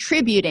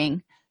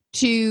contributing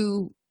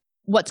to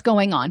what's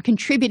going on,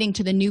 contributing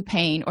to the new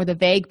pain or the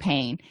vague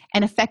pain,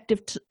 and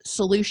effective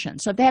solution.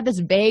 So if they have this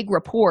vague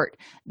report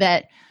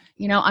that,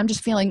 I'm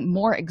just feeling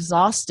more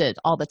exhausted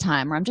all the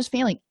time, or I'm just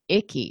feeling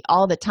icky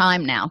all the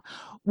time now,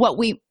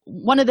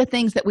 one of the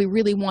things that we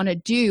really want to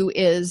do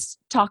is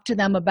talk to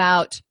them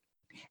about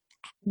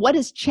what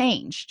has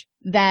changed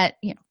that,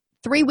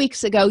 3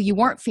 weeks ago you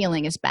weren't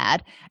feeling as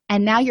bad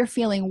and now you're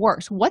feeling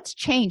worse. What's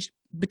changed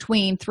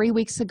between 3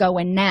 weeks ago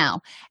and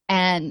now?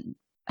 And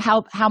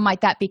how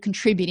might that be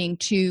contributing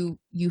to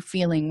you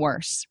feeling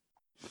worse?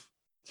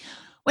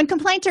 When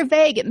complaints are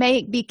vague, it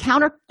may be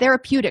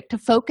counter-therapeutic to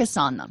focus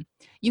on them.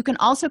 You can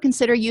also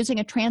consider using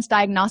a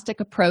transdiagnostic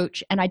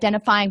approach and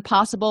identifying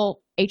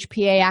possible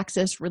HPA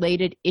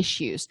axis-related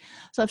issues.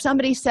 So if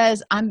somebody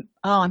says, I'm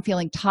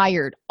feeling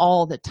tired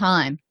all the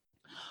time,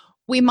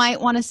 we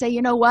might want to say,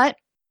 you know what?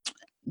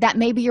 That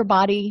may be your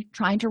body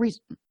trying to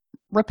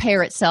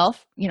repair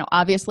itself.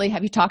 Obviously,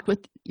 have you talked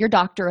with your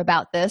doctor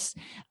about this?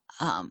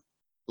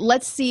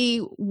 Let's see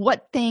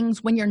what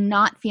things, when you're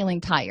not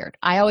feeling tired,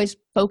 I always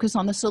focus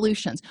on the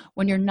solutions.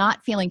 When you're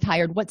not feeling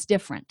tired, what's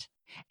different?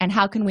 And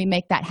how can we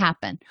make that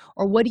happen?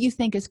 Or what do you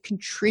think is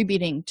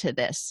contributing to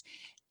this?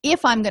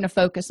 If I'm going to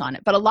focus on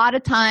it. But a lot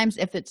of times,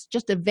 if it's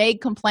just a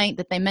vague complaint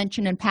that they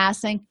mention in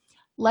passing,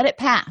 let it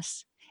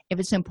pass. If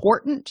it's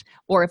important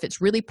or if it's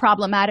really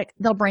problematic,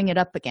 they'll bring it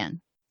up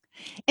again.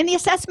 In the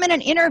assessment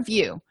and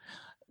interview,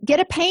 get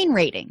a pain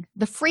rating,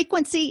 the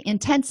frequency,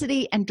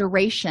 intensity, and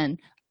duration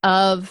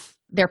of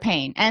their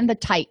pain and the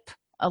type.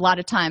 A lot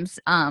of times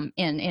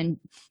in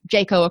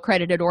JACO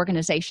accredited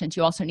organizations,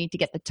 you also need to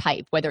get the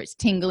type, whether it's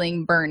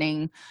tingling,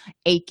 burning,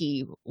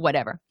 achy,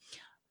 whatever.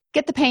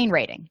 Get the pain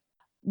rating.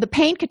 The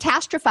pain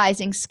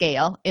catastrophizing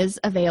scale is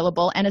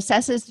available and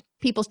assesses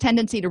people's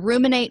tendency to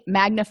ruminate,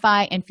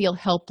 magnify, and feel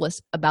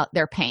helpless about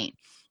their pain.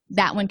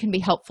 That one can be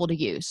helpful to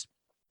use.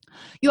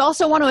 You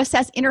also want to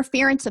assess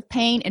interference of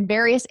pain in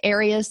various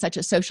areas such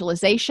as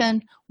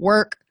socialization,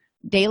 work,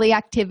 daily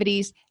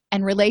activities,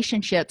 and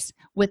relationships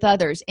with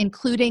others,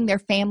 including their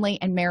family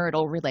and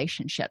marital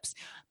relationships.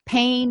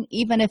 Pain,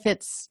 even if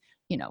it's,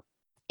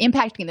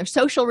 impacting their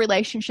social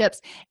relationships,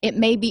 it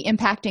may be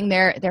impacting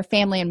their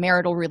family and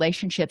marital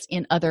relationships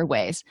in other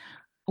ways.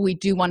 We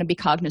do want to be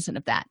cognizant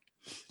of that.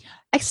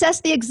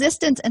 Assess the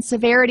existence and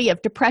severity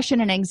of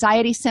depression and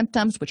anxiety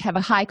symptoms, which have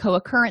a high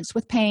co-occurrence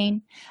with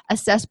pain.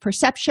 Assess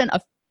perception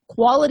of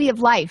quality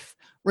of life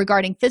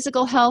regarding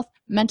physical health,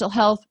 mental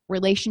health,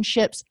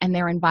 relationships, and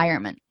their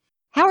environment.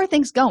 How are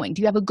things going?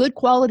 Do you have a good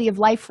quality of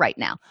life right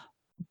now?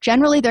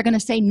 Generally, they're going to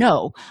say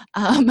no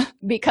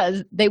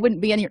because they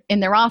wouldn't be in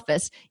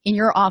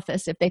your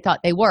office if they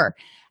thought they were.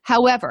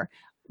 However,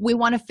 we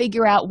want to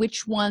figure out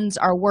which ones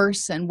are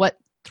worse and what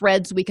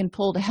threads we can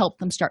pull to help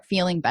them start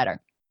feeling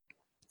better.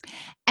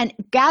 And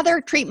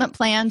gather treatment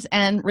plans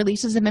and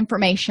releases of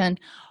information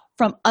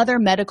from other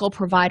medical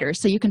providers.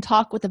 So you can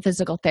talk with a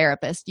physical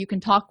therapist, you can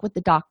talk with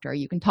the doctor,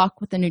 you can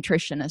talk with the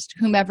nutritionist,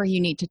 whomever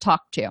you need to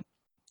talk to.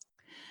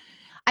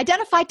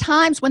 Identify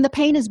times when the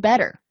pain is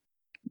better.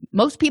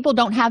 Most people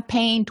don't have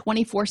pain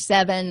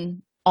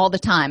 24/7 all the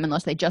time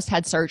unless they just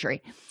had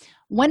surgery.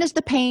 When is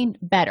the pain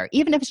better,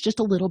 even if it's just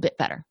a little bit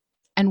better?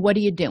 And what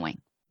are you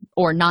doing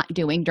or not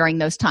doing during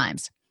those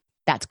times?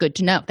 That's good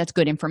to know. That's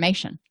good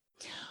information.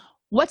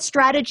 What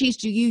strategies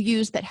do you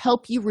use that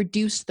help you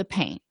reduce the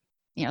pain?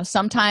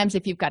 Sometimes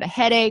if you've got a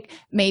headache,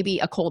 maybe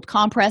a cold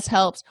compress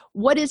helps.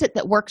 What is it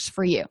that works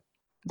for you?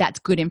 That's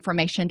good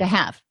information to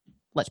have.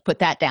 Let's put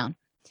that down.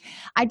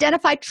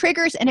 Identify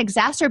triggers and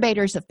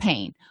exacerbators of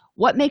pain.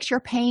 What makes your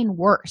pain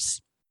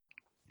worse?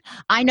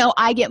 I know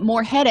I get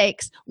more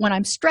headaches when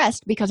I'm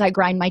stressed because I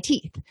grind my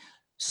teeth.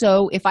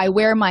 So if I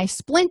wear my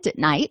splint at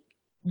night,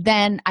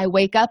 then I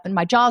wake up and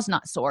my jaw's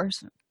not sore.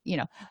 So,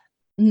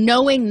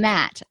 knowing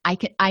that,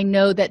 I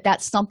know that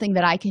that's something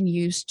that I can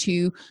use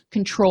to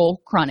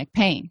control chronic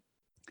pain.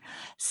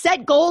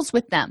 Set goals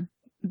with them.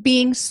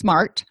 Being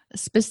smart,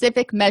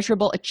 specific,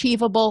 measurable,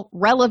 achievable,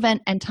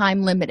 relevant, and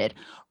time limited.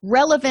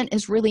 Relevant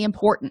is really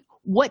important.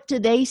 What do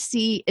they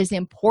see is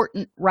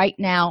important right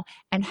now,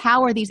 and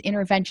how are these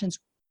interventions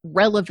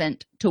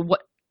relevant to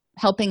what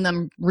helping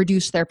them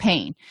reduce their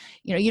pain?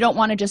 You don't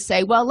want to just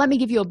say, well, let me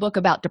give you a book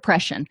about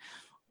depression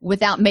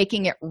without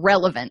making it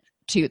relevant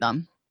to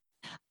them.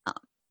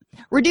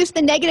 Reduce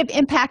the negative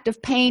impact of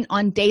pain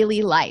on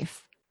daily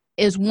life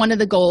is one of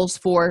the goals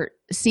for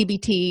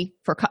CBT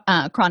for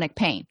chronic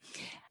pain.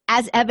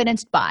 As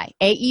evidenced by.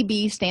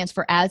 AEB stands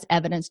for as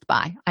evidenced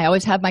by. I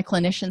always have my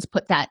clinicians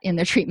put that in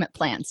their treatment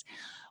plans.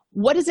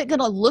 What is it going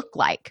to look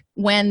like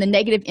when the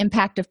negative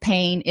impact of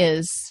pain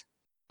is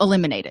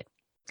eliminated?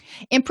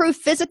 Improve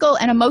physical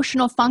and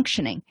emotional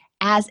functioning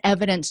as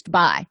evidenced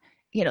by.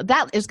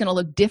 That is going to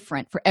look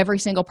different for every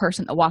single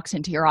person that walks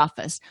into your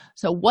office.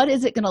 So what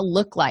is it going to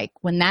look like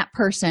when that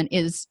person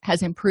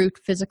has improved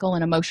physical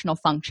and emotional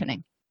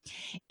functioning?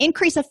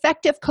 Increase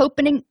effective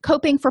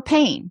coping for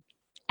pain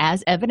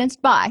as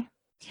evidenced by,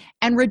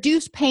 and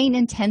reduce pain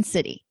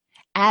intensity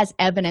as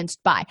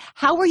evidenced by.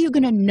 How are you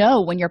going to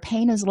know when your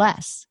pain is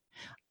less?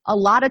 A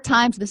lot of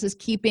times this is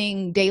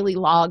keeping daily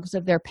logs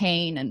of their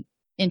pain and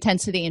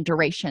intensity and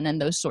duration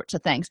and those sorts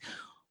of things.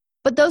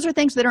 But those are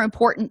things that are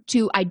important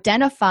to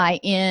identify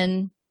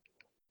in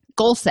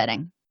goal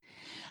setting.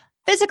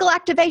 Physical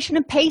activation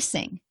and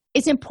pacing.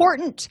 It's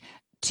important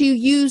to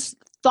use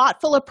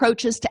thoughtful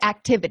approaches to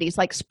activities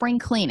like spring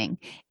cleaning.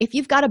 If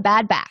you've got a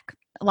bad back,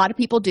 a lot of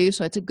people do,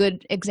 so it's a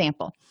good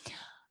example.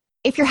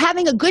 If you're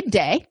having a good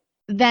day,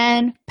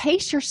 then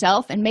pace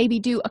yourself and maybe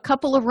do a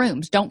couple of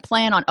rooms. Don't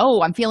plan on,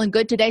 I'm feeling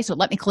good today, so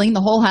let me clean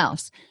the whole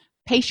house.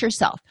 Pace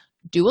yourself.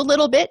 Do a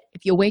little bit.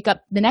 If you wake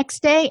up the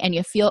next day and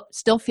you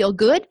still feel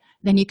good,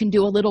 then you can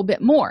do a little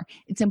bit more.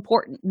 It's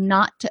important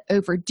not to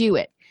overdo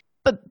it.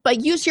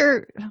 But use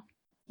your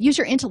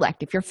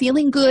intellect. If you're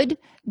feeling good,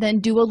 then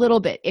do a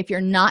little bit. If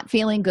you're not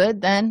feeling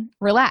good, then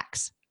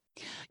relax.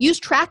 Use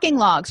tracking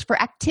logs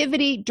for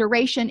activity,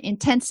 duration,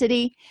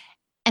 intensity,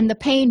 and the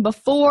pain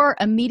before,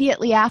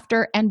 immediately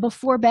after, and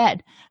before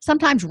bed.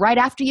 Sometimes right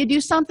after you do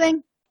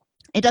something,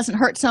 it doesn't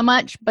hurt so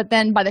much, but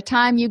then by the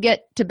time you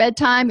get to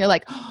bedtime, you're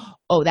like,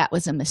 that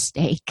was a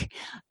mistake,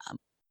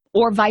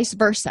 or vice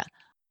versa.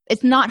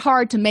 It's not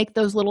hard to make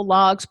those little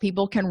logs.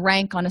 People can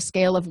rank on a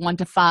scale of 1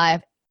 to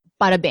 5.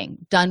 Bada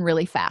bing, done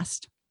really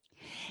fast.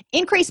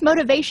 Increase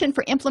motivation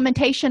for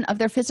implementation of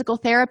their physical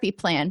therapy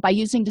plan by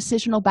using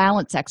decisional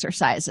balance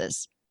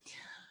exercises.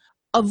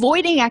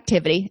 Avoiding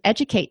activity,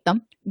 educate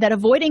them that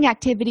avoiding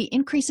activity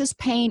increases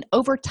pain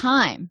over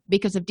time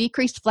because of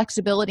decreased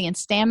flexibility and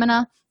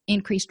stamina,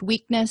 increased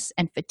weakness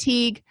and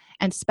fatigue,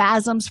 and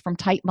spasms from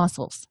tight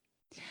muscles.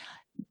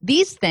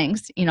 These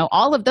things,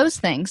 all of those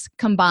things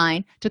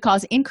combine to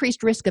cause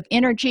increased risk of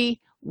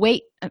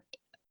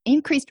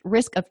increased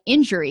risk of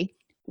injury,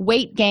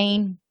 weight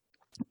gain,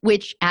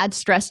 which adds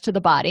stress to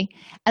the body,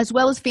 as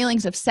well as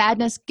feelings of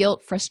sadness,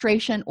 guilt,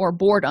 frustration, or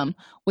boredom,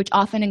 which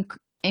often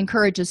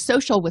encourages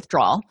social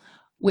withdrawal,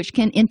 which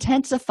can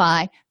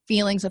intensify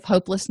feelings of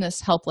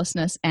hopelessness,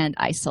 helplessness, and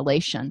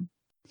isolation.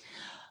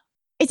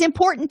 It's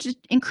important to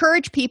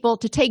encourage people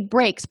to take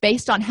breaks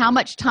based on how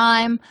much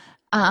time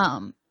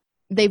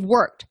they've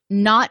worked,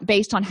 not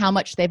based on how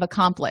much they've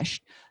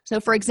accomplished. So,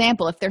 for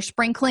example, if they're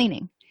spring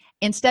cleaning,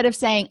 instead of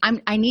saying,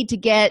 I need to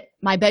get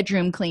my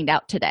bedroom cleaned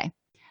out today,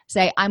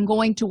 say, I'm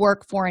going to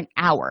work for an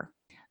hour,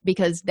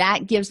 because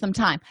that gives them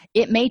time.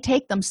 It may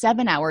take them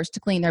 7 hours to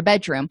clean their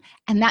bedroom,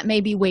 and that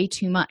may be way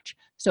too much.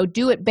 So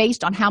do it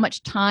based on how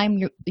much time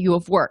you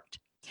have worked.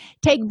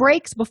 Take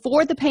breaks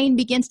before the pain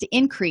begins to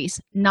increase,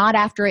 not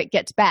after it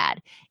gets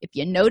bad. If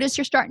you notice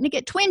you're starting to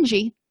get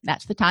twingy,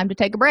 that's the time to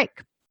take a break.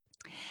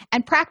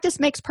 And practice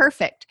makes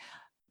perfect.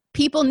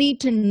 People need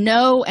to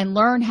know and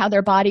learn how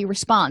their body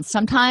responds.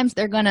 Sometimes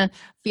they're going to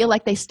feel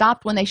like they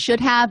stopped when they should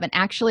have, and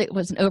actually it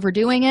wasn't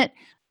overdoing it.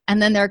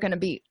 And then they're going to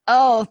be,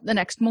 the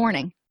next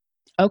morning.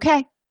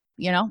 Okay,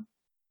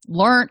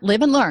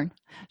 live and learn.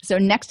 So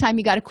next time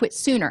you got to quit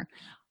sooner.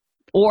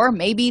 Or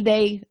maybe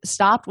they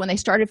stopped when they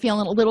started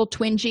feeling a little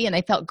twingy and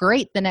they felt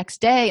great the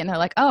next day, and they're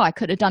like, I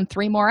could have done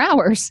 3 more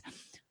hours.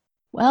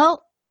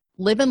 Well,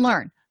 live and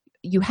learn.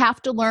 You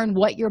have to learn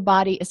what your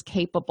body is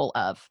capable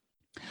of.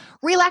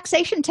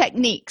 Relaxation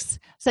techniques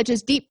such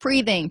as deep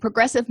breathing,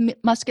 progressive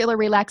muscular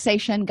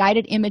relaxation,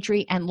 guided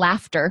imagery, and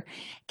laughter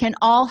can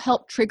all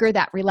help trigger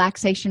that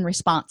relaxation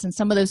response and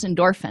some of those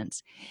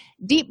endorphins.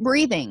 Deep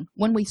breathing,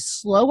 when we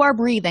slow our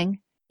breathing,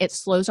 it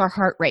slows our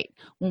heart rate.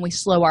 When we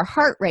slow our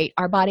heart rate,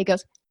 our body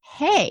goes,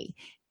 hey,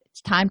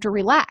 it's time to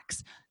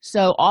relax.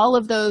 So all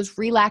of those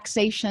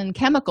relaxation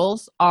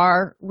chemicals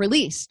are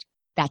released.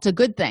 That's a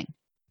good thing.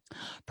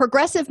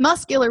 Progressive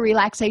muscular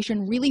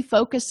relaxation really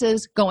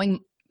focuses going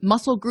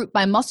muscle group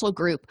by muscle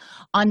group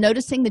on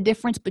noticing the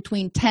difference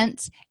between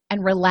tense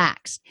and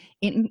relaxed.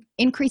 It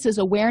increases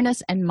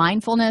awareness and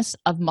mindfulness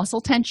of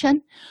muscle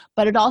tension,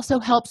 but it also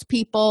helps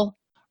people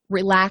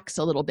relax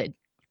a little bit.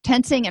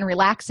 Tensing and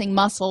relaxing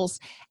muscles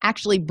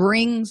actually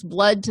brings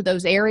blood to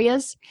those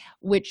areas,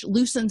 which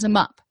loosens them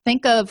up.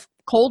 Think of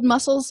cold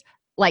muscles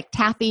like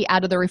taffy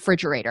out of the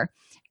refrigerator.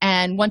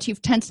 And once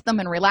you've tensed them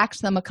and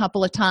relaxed them a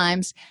couple of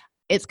times,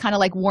 it's kind of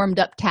like warmed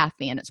up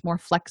taffy and it's more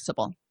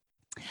flexible.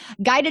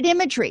 Guided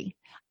imagery.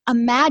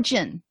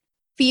 Imagine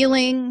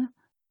feeling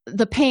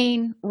the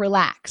pain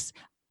relax.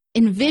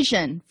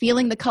 Envision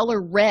feeling the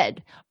color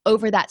red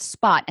over that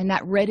spot, and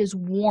that red is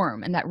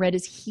warm and that red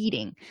is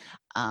heating.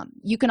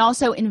 You can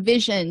also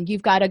envision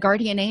you've got a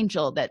guardian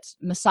angel that's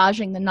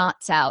massaging the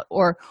knots out,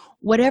 or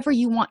whatever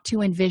you want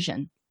to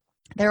envision.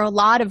 There are a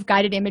lot of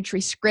guided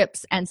imagery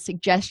scripts and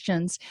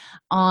suggestions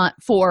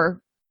for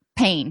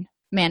pain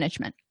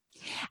management.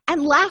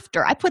 And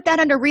laughter, I put that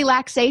under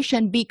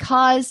relaxation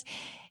because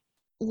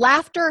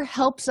laughter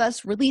helps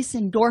us release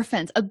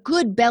endorphins. A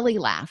good belly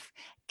laugh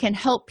can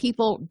help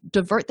people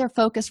divert their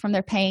focus from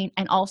their pain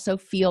and also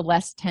feel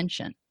less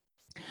tension.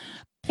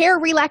 Pair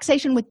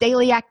relaxation with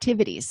daily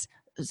activities,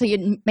 so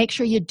you make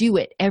sure you do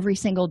it every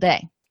single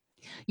day.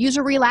 Use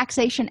a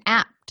relaxation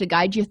app to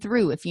guide you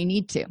through if you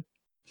need to.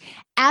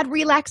 Add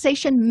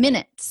relaxation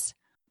minutes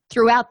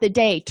throughout the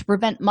day to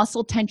prevent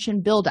muscle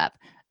tension buildup.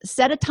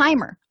 Set a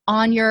timer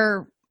on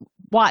your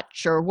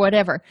watch or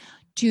whatever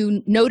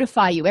to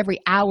notify you every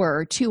hour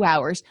or 2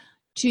 hours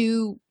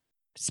to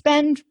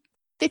spend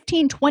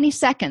 15-20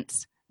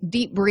 seconds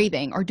deep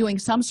breathing or doing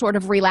some sort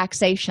of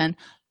relaxation,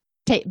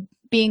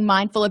 being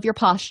mindful of your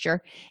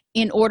posture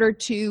in order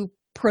to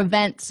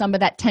prevent some of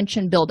that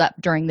tension buildup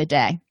during the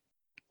day.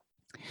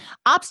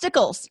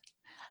 Obstacles.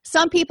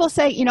 Some people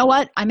say, you know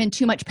what, I'm in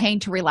too much pain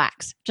to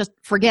relax. Just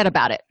forget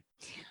about it.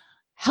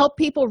 Help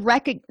people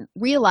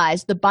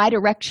realize the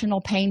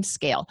bidirectional pain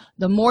scale.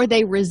 The more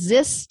they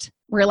resist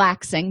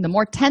relaxing, the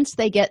more tense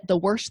they get, the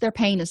worse their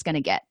pain is going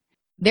to get.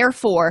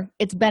 Therefore,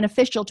 it's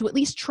beneficial to at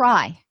least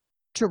try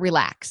to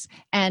relax.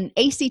 And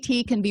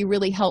ACT can be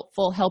really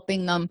helpful,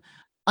 helping them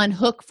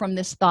unhook from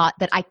this thought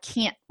that I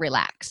can't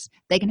relax.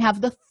 They can have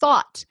the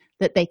thought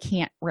that they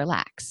can't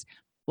relax.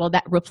 Well,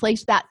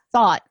 replace that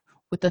thought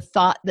with the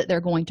thought that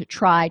they're going to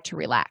try to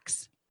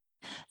relax.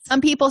 Some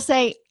people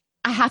say,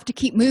 I have to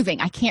keep moving.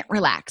 I can't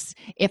relax.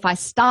 If I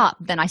stop,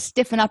 then I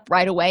stiffen up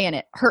right away and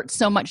it hurts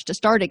so much to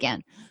start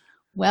again.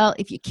 Well,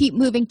 if you keep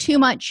moving too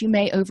much, you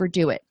may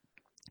overdo it.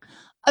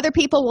 Other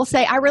people will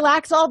say, I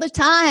relax all the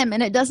time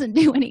and it doesn't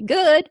do any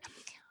good.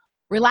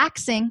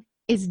 Relaxing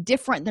is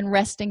different than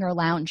resting or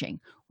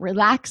lounging.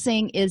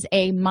 Relaxing is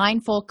a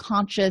mindful,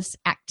 conscious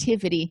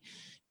activity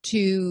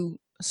to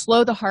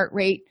slow the heart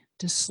rate,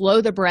 to slow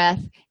the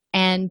breath,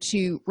 and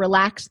to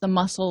relax the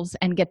muscles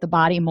and get the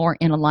body more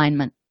in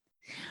alignment.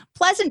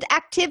 Pleasant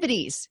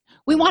activities.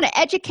 We want to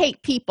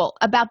educate people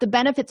about the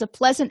benefits of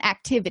pleasant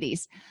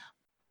activities,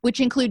 which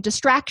include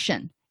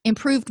distraction,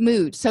 improved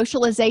mood,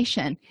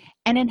 socialization,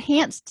 and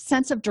enhanced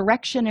sense of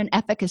direction and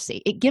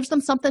efficacy. It gives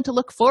them something to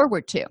look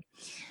forward to.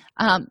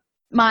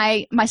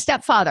 My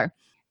stepfather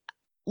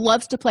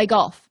loves to play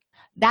golf.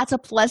 That's a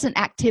pleasant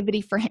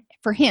activity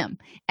for him.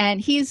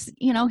 And he's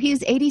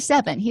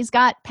 87. He's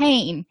got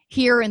pain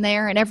here and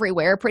there and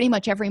everywhere, pretty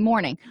much every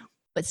morning.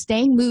 But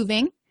staying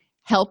moving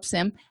helps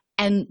him,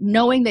 and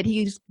knowing that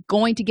he's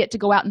going to get to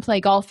go out and play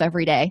golf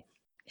every day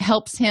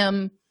helps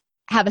him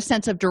have a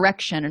sense of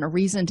direction and a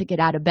reason to get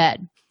out of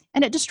bed.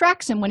 And it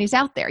distracts him when he's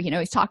out there.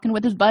 He's talking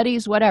with his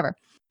buddies, whatever.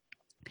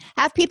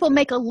 Have people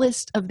make a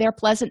list of their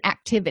pleasant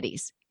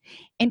activities.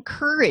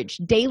 Encourage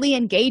daily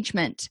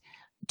engagement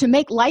to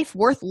make life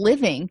worth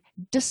living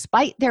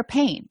despite their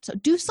pain. So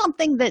do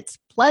something that's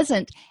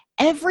pleasant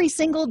every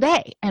single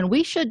day, and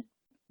we should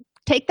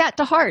take that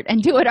to heart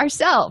and do it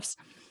ourselves.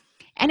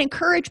 And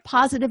encourage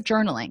positive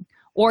journaling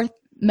or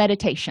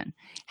meditation.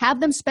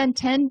 Have them spend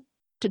 10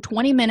 to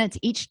 20 minutes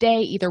each day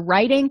either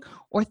writing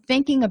or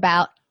thinking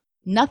about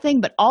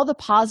nothing but all the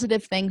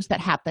positive things that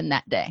happened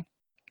that day.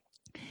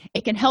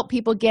 It can help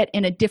people get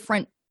in a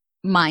different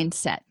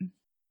mindset.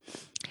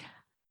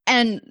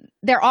 And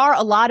there are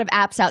a lot of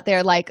apps out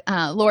there, like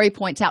Lori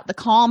points out, the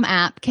Calm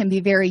app can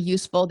be very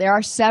useful. There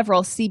are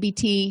several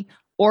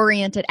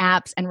CBT-oriented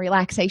apps and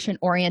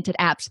relaxation-oriented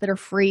apps that are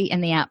free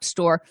in the App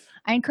Store.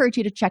 I encourage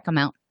you to check them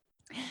out.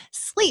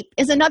 Sleep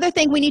is another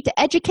thing we need to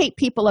educate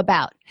people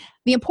about.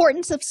 The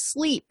importance of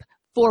sleep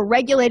for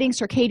regulating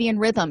circadian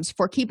rhythms,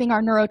 for keeping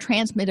our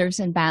neurotransmitters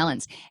in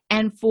balance,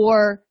 and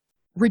for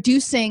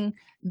reducing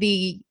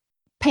the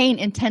pain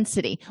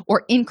intensity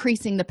or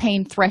increasing the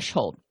pain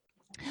threshold.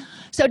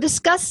 So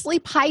discuss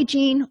sleep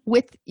hygiene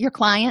with your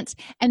clients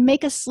and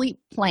make a sleep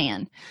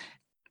plan.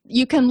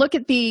 You can look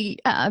at the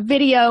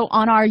video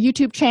on our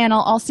YouTube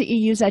channel, All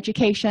CEUs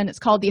Education. It's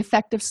called The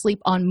Effective Sleep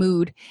on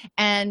Mood,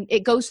 and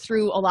it goes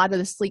through a lot of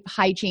the sleep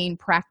hygiene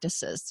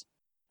practices.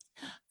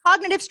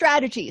 Cognitive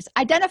strategies: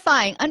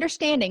 identifying,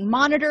 understanding,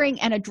 monitoring,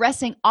 and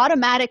addressing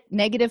automatic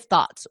negative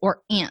thoughts,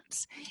 or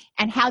ANTs,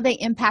 and how they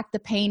impact the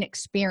pain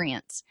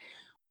experience.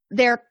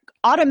 They're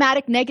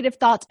automatic negative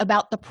thoughts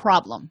about the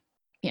problem,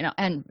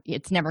 and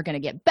it's never going to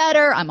get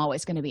better. I'm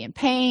always going to be in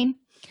pain.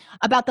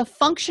 About the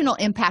functional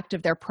impact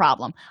of their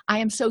problem. I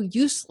am so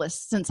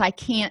useless since I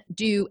can't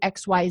do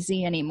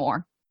XYZ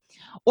anymore.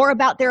 Or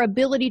about their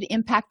ability to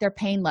impact their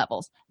pain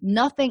levels.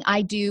 Nothing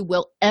I do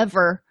will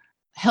ever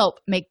help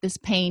make this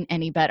pain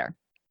any better.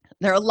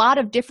 There are a lot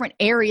of different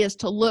areas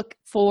to look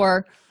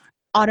for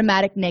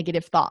automatic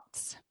negative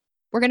thoughts.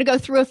 We're going to go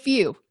through a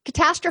few.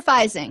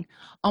 Catastrophizing.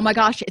 Oh my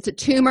gosh, it's a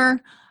tumor.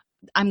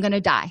 I'm going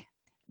to die.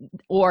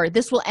 Or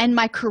this will end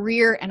my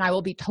career and I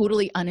will be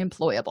totally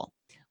unemployable.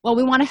 Well,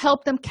 we want to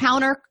help them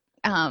counter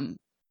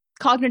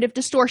cognitive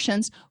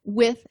distortions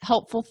with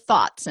helpful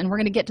thoughts. And we're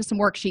going to get to some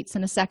worksheets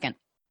in a second.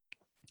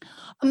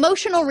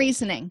 Emotional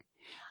reasoning.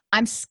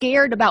 I'm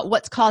scared about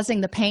what's causing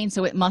the pain,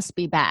 so it must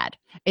be bad.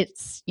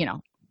 It's,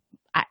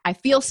 I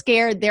feel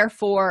scared,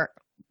 therefore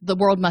the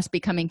world must be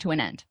coming to an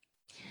end.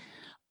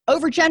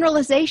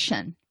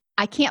 Overgeneralization.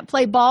 I can't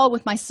play ball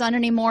with my son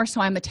anymore,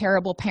 so I'm a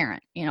terrible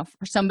parent,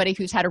 for somebody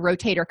who's had a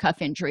rotator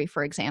cuff injury,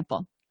 for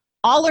example.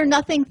 All or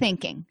nothing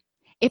thinking.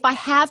 If I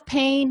have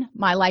pain,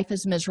 my life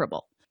is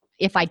miserable.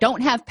 If I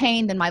don't have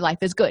pain, then my life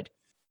is good.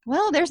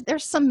 Well,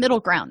 there's some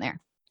middle ground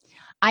there.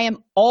 I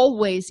am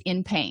always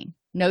in pain.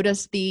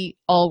 Notice the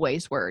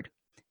always word.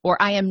 Or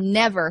I am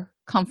never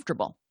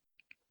comfortable.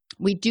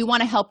 We do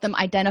want to help them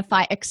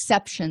identify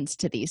exceptions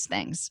to these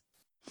things.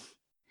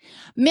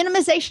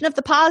 Minimization of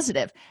the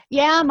positive.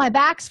 Yeah, my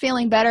back's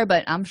feeling better,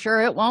 but I'm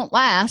sure it won't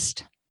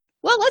last.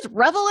 Well, let's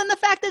revel in the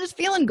fact that it's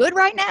feeling good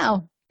right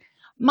now.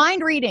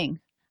 Mind reading.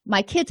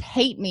 My kids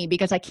hate me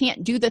because I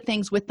can't do the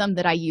things with them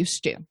that I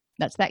used to.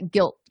 That's that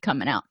guilt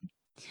coming out.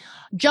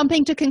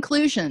 Jumping to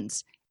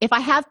conclusions. If I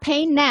have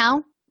pain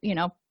now,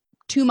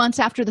 2 months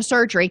after the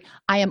surgery,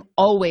 I am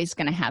always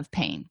going to have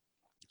pain,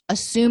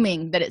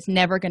 assuming that it's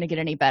never going to get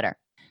any better.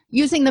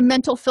 Using the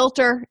mental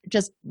filter,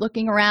 just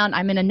looking around,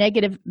 I'm in a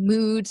negative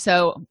mood,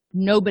 so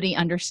nobody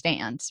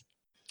understands.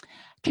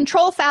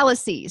 Control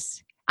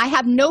fallacies. I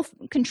have no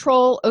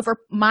control over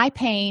my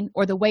pain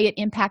or the way it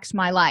impacts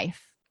my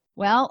life.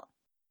 Well,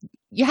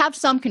 you have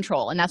some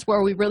control, and that's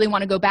where we really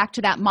want to go back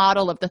to that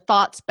model of the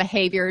thoughts,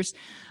 behaviors,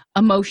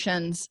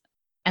 emotions,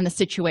 and the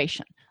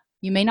situation.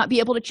 You may not be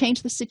able to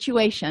change the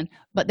situation,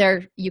 but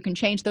you can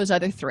change those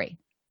other three.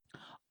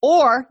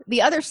 Or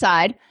the other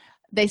side,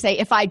 they say,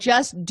 if I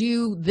just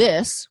do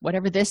this,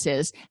 whatever this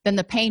is, then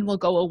the pain will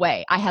go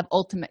away. I have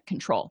ultimate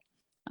control.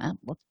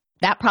 Well,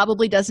 that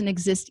probably doesn't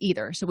exist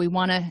either. So we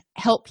want to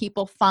help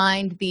people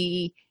find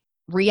the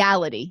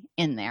reality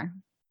in there.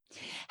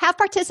 Have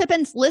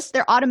participants list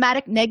their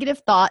automatic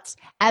negative thoughts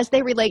as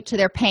they relate to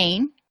their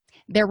pain,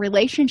 their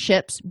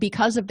relationships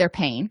because of their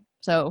pain.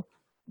 So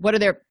what are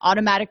their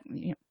automatic,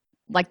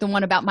 like the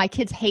one about my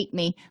kids hate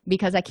me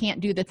because I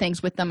can't do the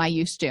things with them I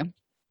used to.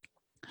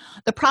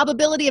 The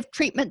probability of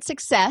treatment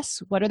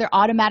success. What are their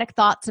automatic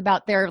thoughts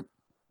about their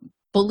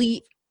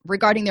belief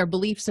regarding their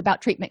beliefs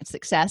about treatment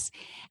success,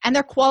 and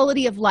their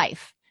quality of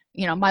life.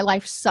 My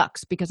life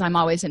sucks because I'm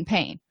always in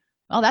pain.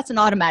 Well, that's an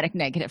automatic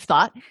negative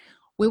thought.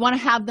 We want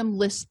to have them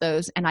list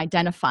those and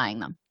identifying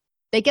them.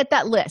 They get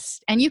that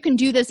list, and you can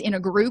do this in a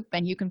group,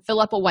 and you can fill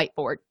up a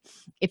whiteboard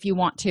if you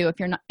want to,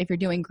 if you're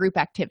doing group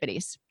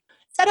activities.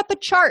 Set up a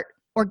chart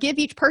or give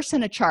each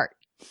person a chart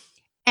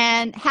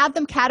and have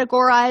them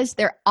categorize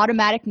their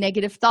automatic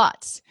negative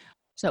thoughts.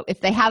 So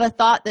if they have a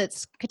thought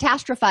that's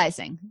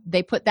catastrophizing,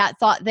 they put that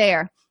thought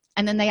there,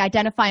 and then they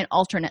identify an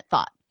alternate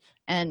thought,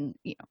 and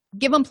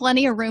give them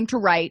plenty of room to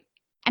write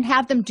and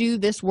have them do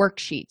this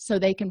worksheet so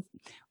they can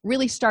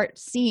really start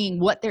seeing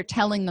what they're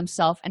telling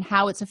themselves and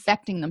how it's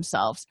affecting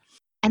themselves.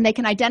 And they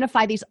can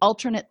identify these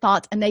alternate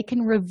thoughts, and they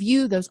can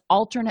review those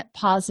alternate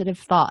positive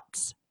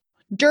thoughts.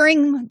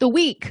 During the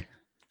week,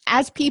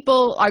 as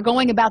people are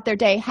going about their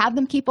day, have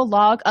them keep a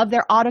log of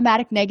their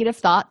automatic negative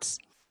thoughts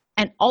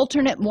and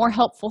alternate, more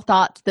helpful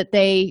thoughts that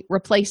they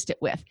replaced it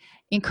with,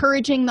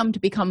 encouraging them to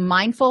become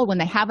mindful when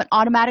they have an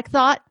automatic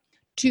thought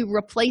to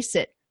replace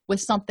it with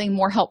something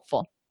more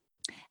helpful.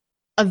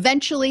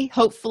 Eventually,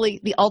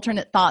 hopefully, the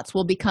alternate thoughts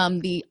will become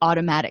the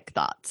automatic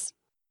thoughts.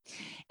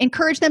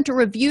 Encourage them to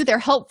review their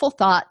helpful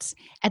thoughts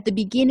at the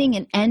beginning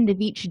and end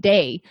of each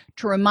day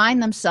to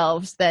remind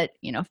themselves that,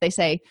 if they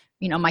say,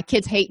 my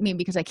kids hate me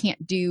because I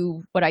can't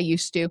do what I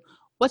used to,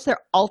 what's their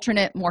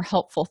alternate, more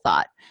helpful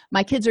thought?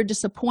 My kids are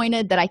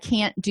disappointed that I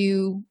can't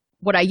do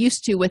what I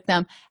used to with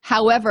them.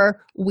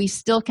 However, we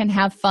still can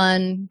have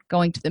fun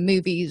going to the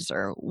movies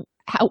or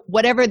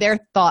whatever their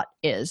thought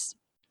is.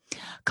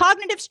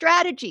 Cognitive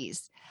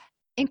strategies.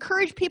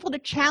 Encourage people to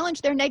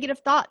challenge their negative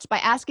thoughts by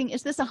asking,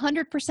 is this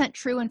 100%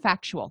 true and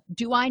factual?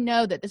 Do I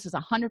know that this is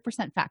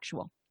 100%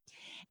 factual?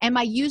 Am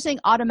I using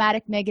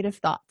automatic negative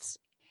thoughts?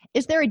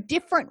 Is there a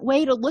different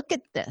way to look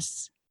at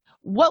this?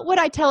 What would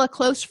I tell a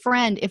close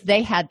friend if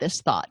they had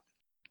this thought?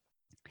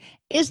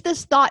 Is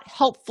this thought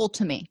helpful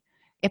to me?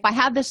 If I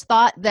have this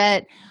thought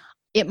that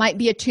it might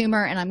be a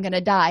tumor and I'm going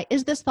to die.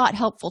 Is this thought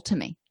helpful to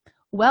me?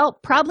 Well,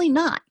 probably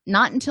not.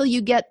 Not until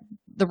you get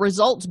the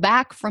results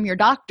back from your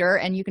doctor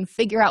and you can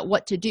figure out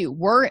what to do.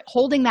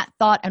 Holding that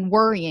thought and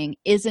worrying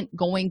isn't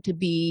going to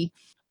be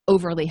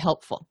overly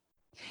helpful.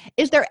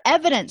 Is there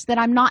evidence that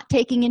I'm not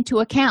taking into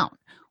account?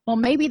 Well,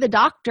 maybe the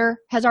doctor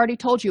has already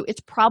told you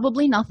it's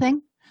probably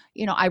nothing.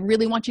 I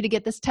really want you to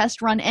get this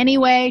test run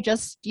anyway,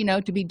 just,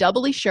 to be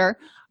doubly sure.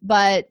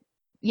 But,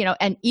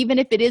 and even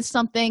if it is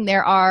something,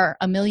 there are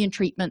a million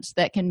treatments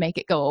that can make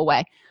it go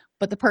away.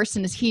 But the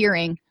person is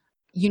hearing,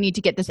 you need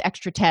to get this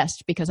extra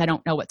test because I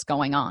don't know what's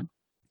going on.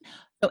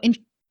 So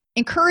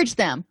encourage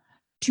them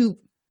to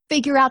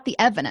figure out the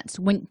evidence.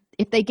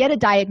 If they get a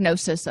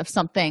diagnosis of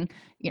something,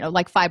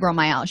 like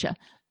fibromyalgia,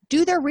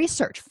 do their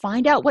research,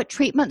 find out what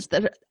treatments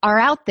that are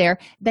out there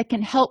that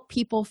can help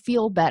people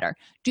feel better.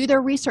 Do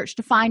their research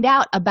to find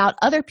out about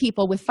other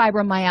people with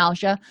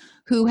fibromyalgia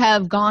who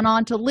have gone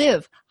on to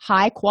live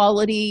high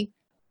quality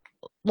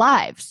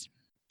lives.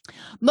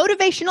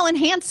 Motivational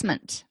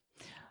enhancement.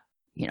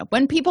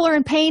 When people are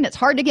in pain, it's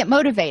hard to get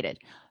motivated.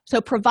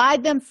 So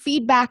provide them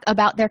feedback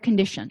about their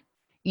condition.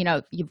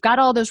 You've got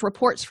all those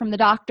reports from the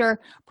doctor.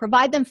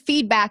 Provide them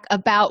feedback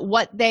about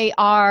what they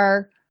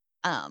are,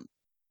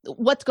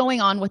 what's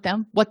going on with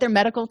them, what their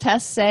medical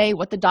tests say,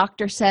 what the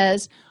doctor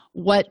says,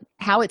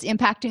 how it's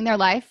impacting their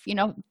life.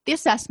 The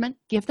assessment,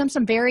 give them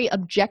some very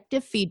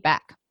objective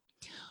feedback.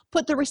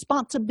 Put the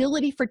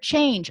responsibility for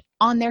change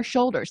on their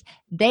shoulders.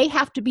 They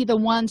have to be the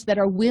ones that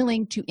are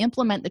willing to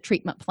implement the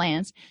treatment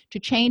plans, to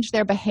change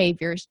their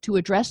behaviors, to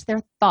address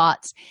their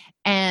thoughts,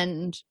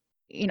 and,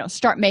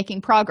 start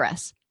making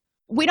progress.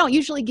 We don't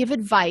usually give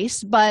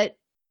advice, but,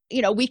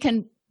 we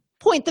can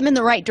point them in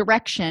the right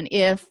direction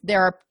if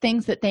there are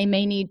things that they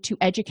may need to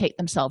educate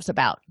themselves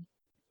about.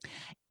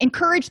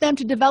 Encourage them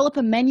to develop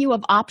a menu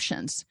of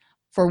options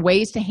for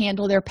ways to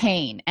handle their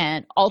pain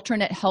and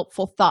alternate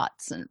helpful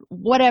thoughts and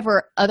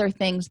whatever other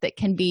things that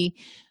can be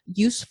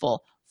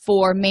useful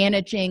for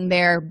managing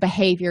their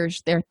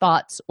behaviors, their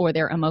thoughts, or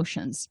their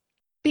emotions.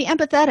 Be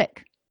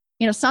empathetic.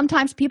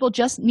 Sometimes people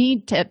just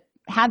need to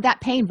have that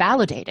pain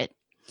validated.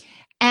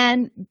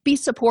 And be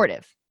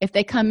supportive. If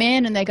they come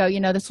in and they go,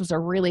 this was a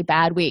really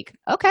bad week.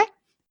 Okay,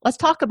 let's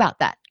talk about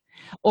that.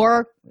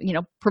 Or,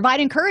 provide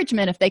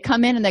encouragement if they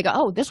come in and they go,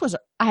 oh,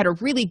 I had a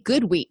really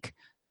good week.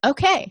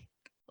 Okay,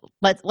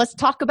 let's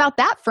talk about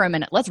that for a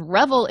minute. Let's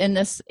revel in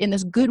this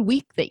good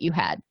week that you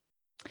had.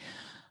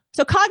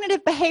 So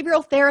cognitive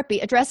behavioral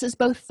therapy addresses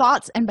both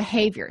thoughts and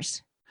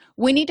behaviors.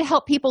 We need to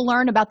help people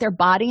learn about their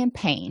body and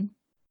pain,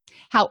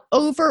 how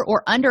over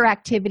or under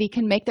activity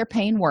can make their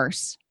pain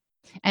worse,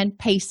 and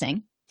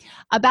pacing,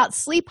 about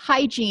sleep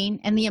hygiene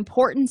and the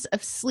importance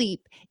of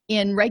sleep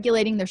in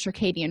regulating their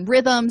circadian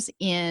rhythms,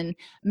 in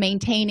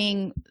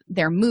maintaining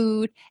their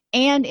mood,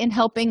 and in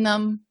helping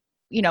them,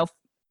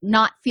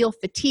 not feel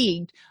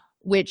fatigued,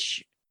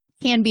 which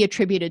can be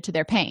attributed to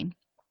their pain.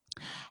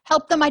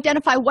 Help them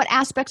identify what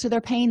aspects of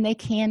their pain they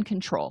can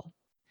control.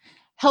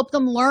 Help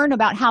them learn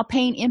about how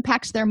pain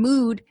impacts their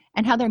mood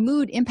and how their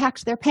mood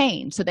impacts their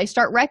pain. So they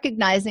start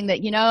recognizing that,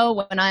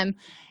 when I'm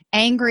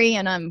angry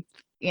and I'm,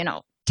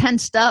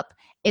 tensed up,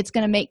 it's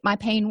going to make my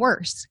pain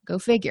worse. Go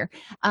figure.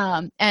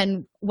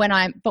 And when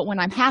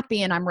I'm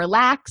happy and I'm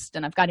relaxed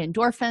and I've got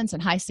endorphins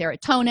and high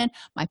serotonin,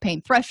 my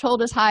pain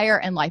threshold is higher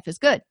and life is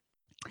good.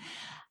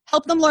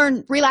 Help them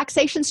learn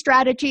relaxation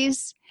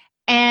strategies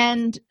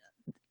and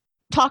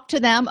talk to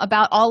them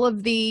about all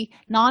of the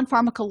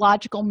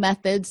non-pharmacological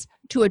methods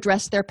to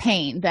address their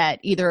pain that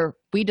either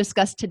we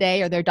discussed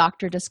today or their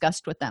doctor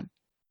discussed with them.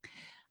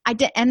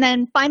 And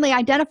then finally,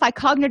 identify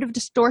cognitive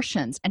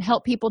distortions and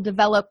help people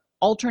develop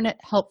alternate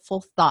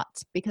helpful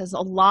thoughts, because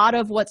a lot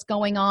of what's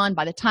going on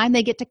by the time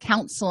they get to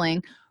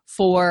counseling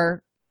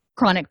for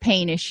chronic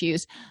pain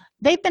issues,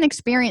 they've been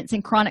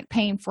experiencing chronic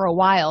pain for a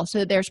while.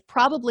 So there's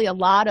probably a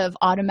lot of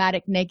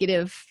automatic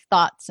negative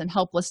thoughts and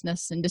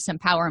helplessness and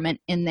disempowerment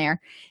in there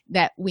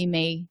that we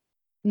may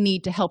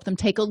need to help them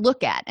take a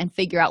look at and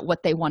figure out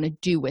what they want to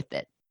do with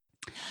it.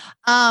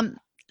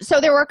 So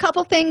there were a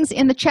couple things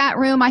in the chat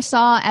room I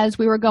saw as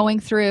we were going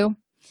through.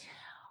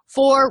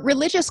 For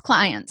religious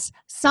clients,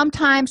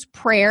 sometimes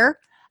prayer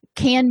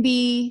can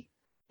be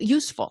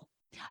useful.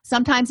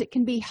 Sometimes it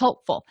can be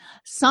helpful.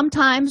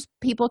 Sometimes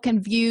people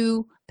can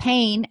view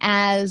pain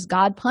as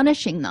God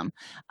punishing them.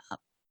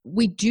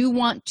 We do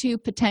want to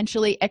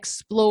potentially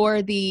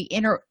explore the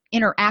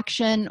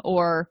interaction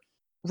or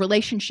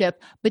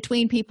relationship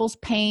between people's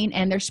pain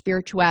and their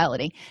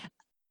spirituality.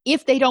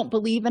 If they don't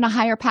believe in a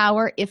higher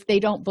power, if they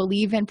don't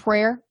believe in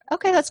prayer,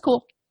 okay, that's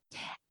cool.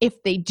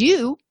 If they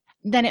do,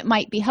 then it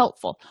might be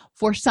helpful.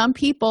 For some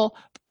people,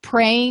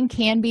 praying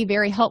can be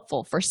very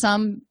helpful. For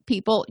some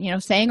people,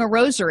 saying a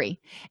rosary,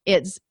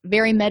 it's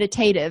very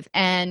meditative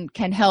and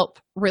can help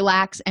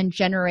relax and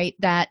generate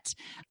that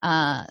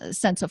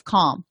sense of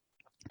calm.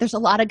 There's a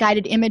lot of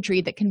guided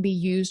imagery that can be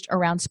used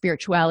around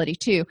spirituality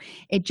too.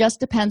 It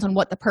just depends on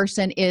what the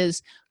person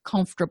is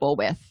comfortable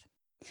with.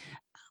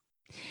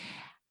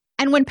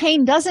 And when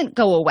pain doesn't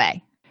go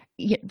away,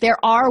 there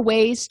are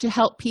ways to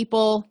help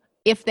people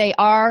If they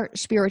are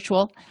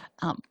spiritual,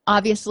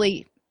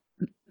 obviously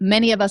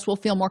many of us will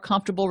feel more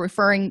comfortable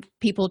referring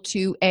people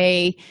to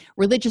a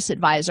religious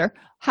advisor.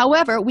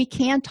 However, we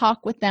can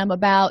talk with them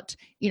about,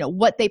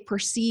 what they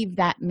perceive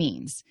that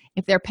means.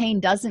 If their pain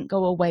doesn't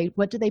go away,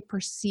 what do they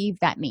perceive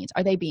that means?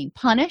 Are they being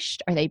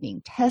punished? Are they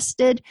being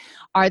tested?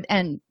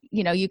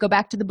 You go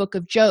back to the book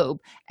of Job,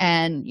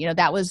 and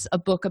that was a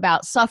book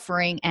about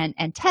suffering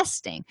and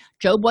testing.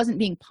 Job wasn't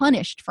being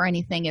punished for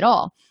anything at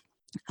all.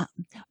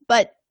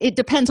 But it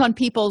depends on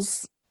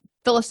people's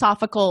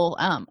philosophical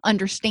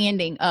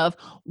understanding of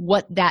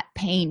what that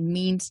pain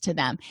means to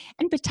them,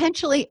 and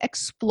potentially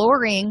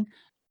exploring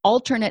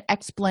alternate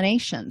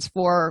explanations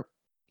for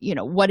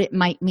what it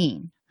might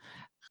mean.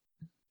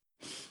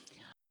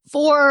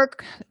 For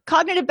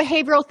cognitive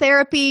behavioral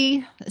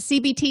therapy,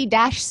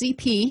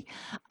 CBT-CP,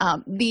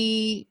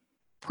 the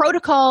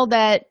protocol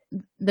that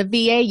the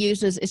VA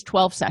uses is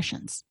 12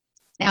 sessions.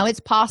 Now,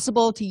 it's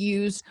possible to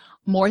use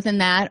more than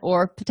that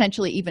or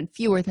potentially even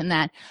fewer than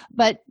that,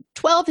 but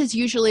 12 is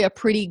usually a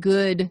pretty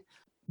good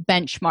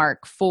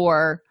benchmark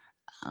for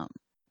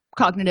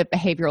cognitive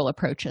behavioral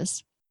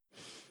approaches.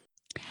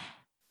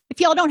 If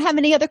y'all don't have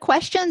any other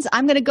questions,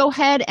 I'm going to go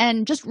ahead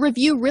and just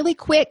review really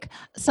quick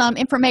some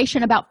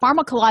information about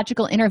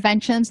pharmacological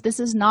interventions. This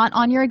is not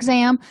on your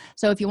exam,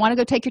 so if you want to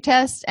go take your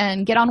test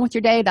and get on with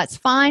your day, that's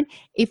fine.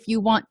 If you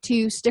want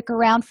to stick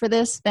around for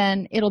this,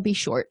 then it'll be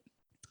short.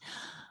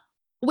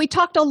 We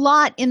talked a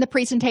lot in the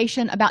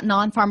presentation about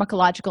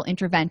non-pharmacological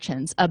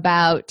interventions,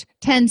 about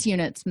TENS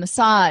units,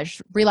 massage,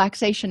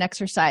 relaxation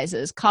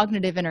exercises,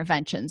 cognitive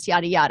interventions,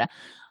 yada, yada.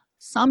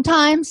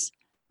 Sometimes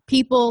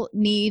people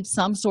need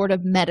some sort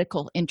of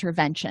medical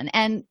intervention,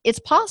 and it's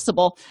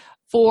possible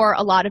for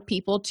a lot of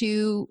people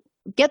to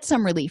get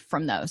some relief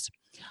from those.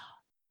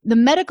 The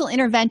medical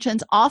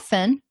interventions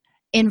often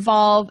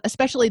involve,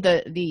 especially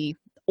the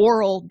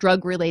oral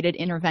drug-related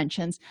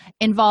interventions,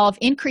 involve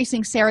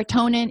increasing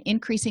serotonin,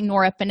 increasing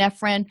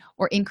norepinephrine,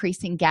 or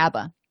increasing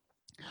GABA.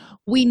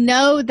 We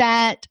know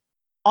that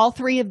all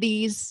three of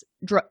these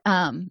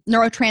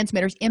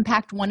neurotransmitters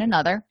impact one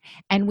another,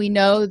 and we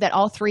know that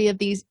all three of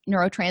these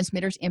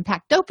neurotransmitters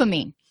impact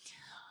dopamine.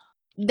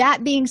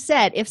 That being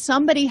said, if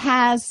somebody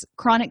has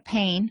chronic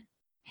pain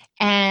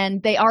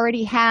and they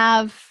already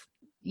have,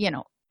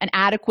 an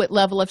adequate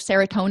level of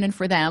serotonin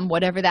for them,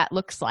 whatever that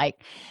looks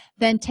like,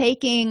 then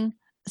taking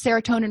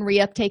serotonin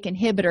reuptake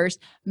inhibitors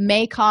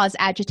may cause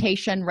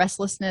agitation,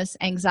 restlessness,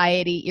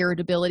 anxiety,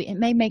 irritability. It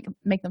may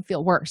make them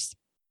feel worse.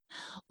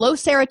 Low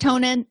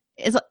serotonin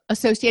is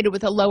associated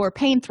with a lower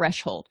pain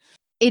threshold.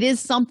 It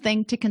is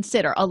something to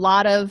consider. A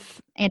lot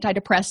of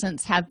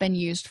antidepressants have been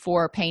used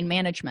for pain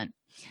management.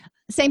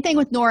 Same thing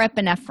with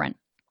norepinephrine.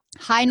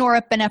 High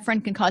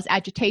norepinephrine can cause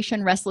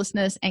agitation,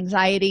 restlessness,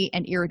 anxiety,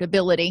 and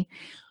irritability.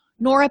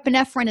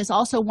 Norepinephrine is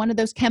also one of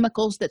those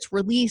chemicals that's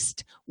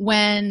released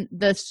when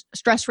the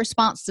stress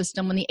response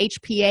system, when the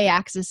HPA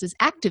axis is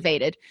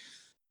activated.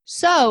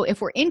 So if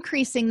we're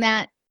increasing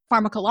that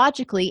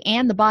pharmacologically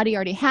and the body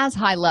already has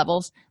high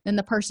levels, then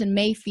the person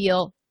may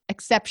feel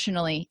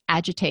exceptionally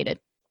agitated.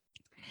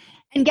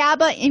 And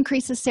GABA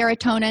increases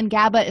serotonin.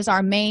 GABA is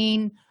our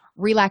main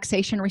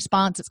relaxation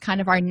response. It's kind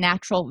of our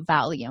natural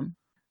Valium.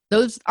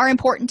 Those are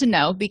important to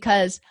know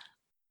because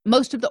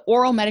most of the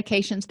oral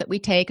medications that we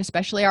take,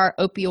 especially our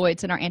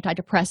opioids and our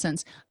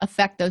antidepressants,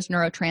 affect those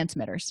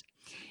neurotransmitters.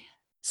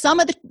 Some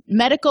of the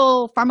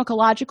medical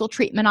pharmacological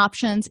treatment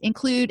options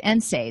include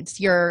NSAIDs,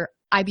 your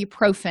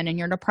ibuprofen and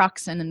your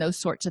naproxen and those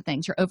sorts of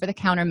things, your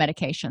over-the-counter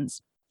medications.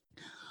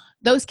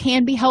 Those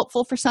can be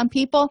helpful for some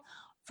people.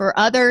 For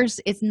others,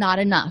 it's not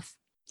enough.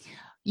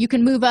 You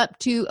can move up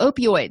to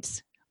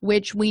opioids,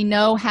 which we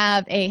know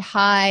have a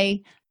high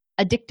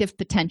addictive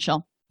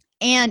potential,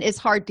 and it's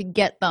hard to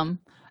get them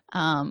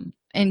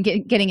and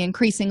getting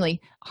increasingly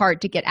hard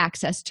to get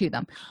access to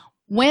them.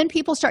 When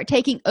people start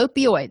taking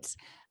opioids,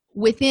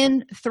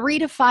 within 3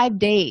 to 5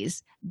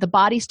 days, the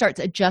body starts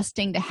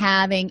adjusting to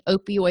having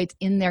opioids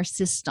in their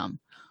system,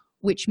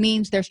 which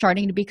means they're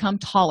starting to become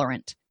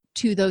tolerant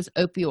to those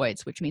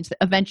opioids, which means that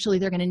eventually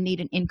they're going to need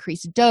an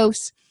increased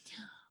dose.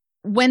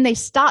 When they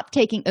stop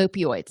taking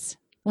opioids,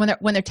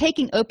 when they're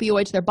taking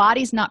opioids, their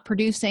body's not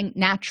producing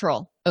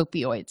natural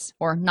opioids,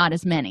 or not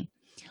as many.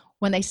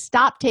 When they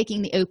stop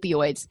taking the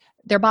opioids,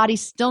 their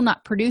body's still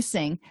not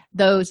producing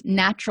those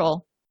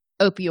natural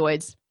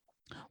opioids,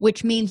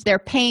 which means their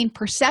pain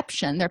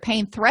perception, their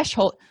pain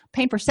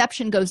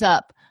perception goes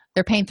up,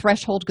 their pain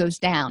threshold goes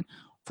down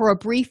for a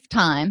brief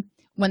time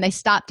when they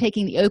stop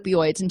taking the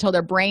opioids until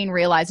their brain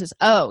realizes,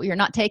 oh, you're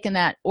not taking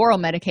that oral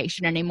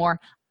medication anymore.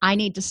 I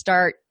need to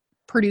start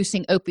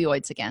producing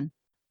opioids again.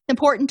 It's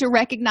important to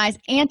recognize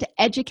and to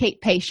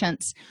educate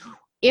patients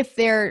if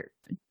they're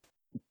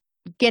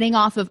getting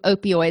off of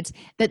opioids,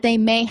 that they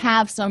may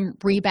have some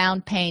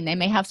rebound pain, they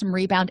may have some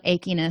rebound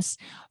achiness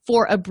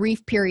for a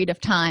brief period of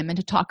time, and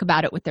to talk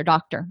about it with their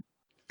doctor.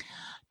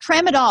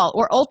 Tramadol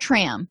or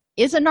Ultram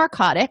is a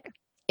narcotic.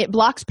 It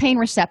blocks pain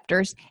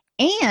receptors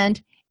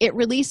and it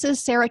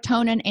releases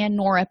serotonin and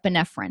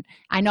norepinephrine.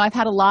 I know I've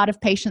had a lot of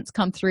patients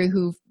come through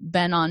who've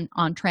been on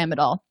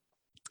Tramadol.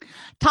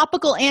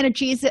 Topical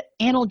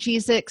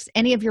analgesics,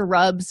 any of your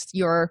rubs,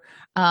 your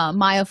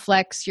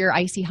Myoflex, your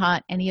Icy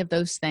Hot, any of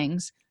those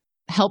things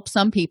help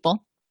some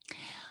people.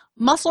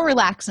 Muscle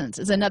relaxants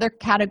is another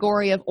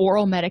category of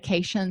oral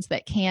medications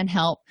that can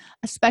help,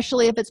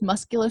 especially if it's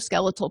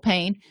musculoskeletal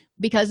pain,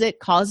 because it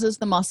causes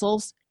the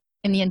muscles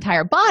in the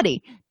entire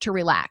body to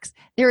relax.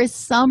 There is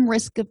some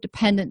risk of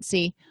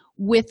dependency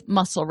with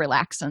muscle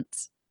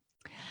relaxants.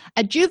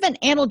 Adjuvant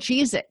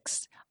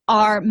analgesics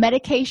are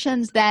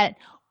medications that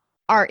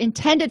are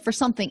intended for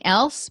something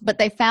else, but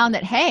they found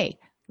that, hey,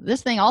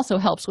 this thing also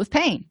helps with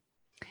pain.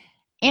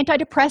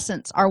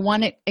 Antidepressants are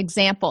one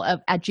example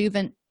of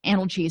adjuvant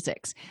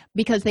analgesics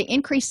because they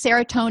increase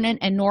serotonin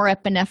and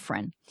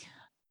norepinephrine.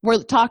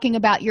 We're talking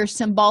about your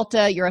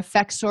Cymbalta, your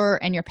Effexor,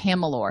 and your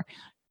Pamelor.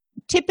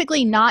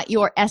 Typically not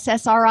your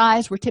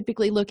SSRIs. We're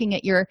typically looking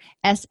at your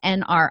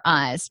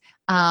SNRIs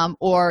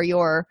or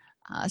your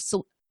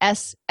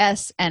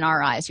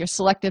SSNRIs, your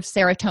selective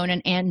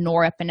serotonin and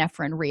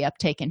norepinephrine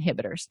reuptake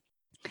inhibitors.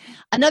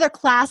 Another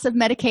class of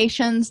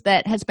medications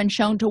that has been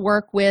shown to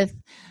work with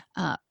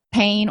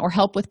pain or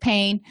help with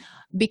pain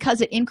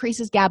because it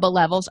increases GABA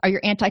levels are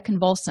your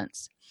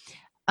anticonvulsants.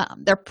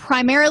 They're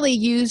primarily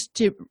used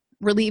to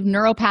relieve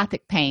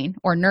neuropathic pain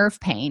or nerve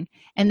pain,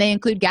 and they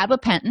include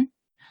gabapentin,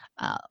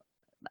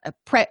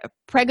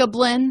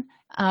 pregabalin,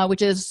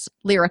 which is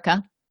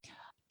Lyrica,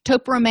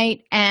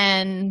 topiramate,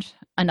 and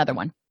another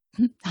one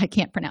I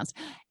can't pronounce.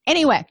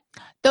 Anyway,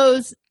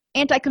 those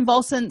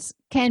anticonvulsants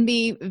can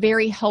be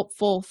very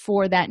helpful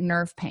for that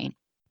nerve pain.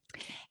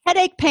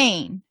 Headache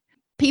pain.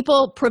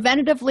 People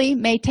preventatively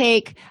may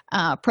take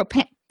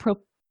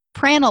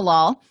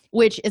propranolol,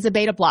 which is a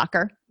beta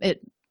blocker.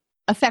 It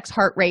affects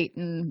heart rate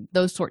and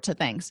those sorts of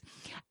things.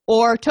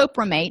 Or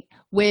topiramate,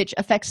 which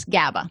affects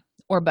GABA,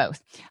 or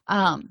both.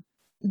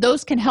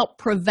 Those can help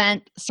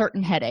prevent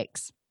certain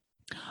headaches.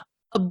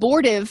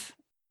 Abortive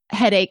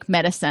headache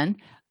medicine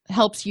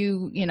helps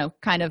you,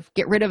 kind of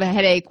get rid of a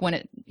headache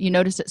when you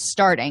notice it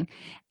starting.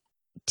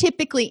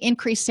 Typically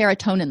increase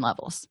serotonin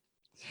levels.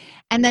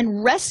 And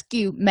then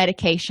rescue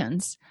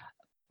medications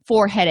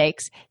for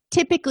headaches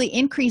typically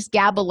increase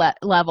GABA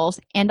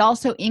levels and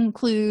also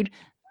include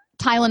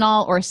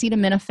Tylenol or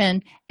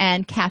acetaminophen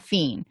and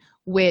caffeine,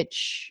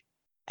 which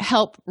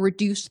help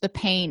reduce the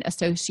pain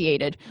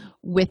associated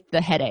with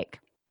the headache.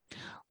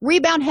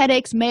 Rebound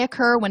headaches may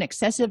occur when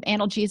excessive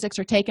analgesics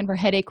are taken for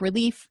headache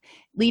relief,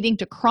 leading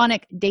to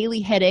chronic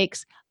daily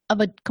headaches of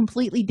a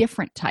completely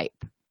different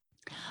type.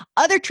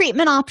 Other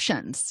treatment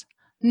options,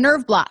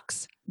 nerve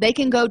blocks. They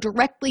can go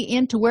directly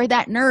into where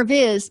that nerve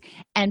is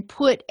and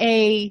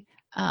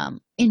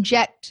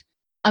inject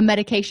a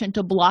medication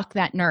to block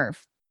that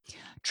nerve.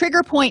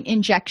 Trigger point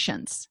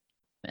injections,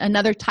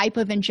 another type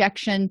of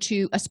injection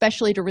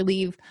especially to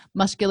relieve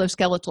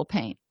musculoskeletal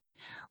pain.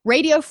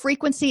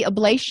 Radiofrequency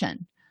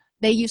ablation.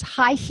 They use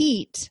high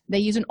heat. They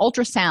use an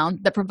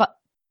ultrasound that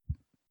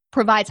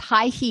provides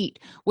high heat,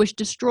 which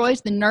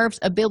destroys the nerve's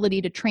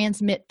ability to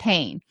transmit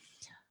pain.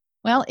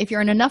 Well, if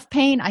you're in enough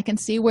pain, I can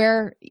see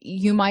where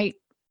you might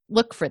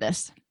look for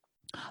this.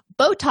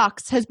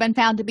 Botox has been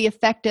found to be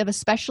effective,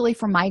 especially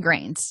for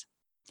migraines.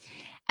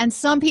 And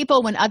some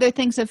people, when other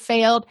things have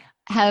failed,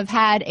 have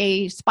had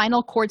a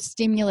spinal cord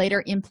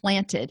stimulator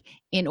implanted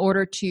in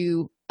order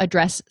to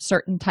address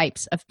certain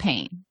types of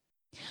pain.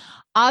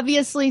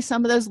 Obviously,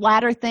 some of those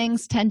latter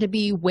things tend to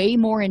be way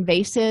more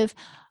invasive,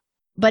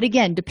 but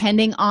again,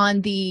 depending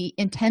on the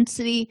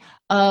intensity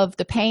of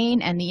the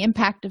pain and the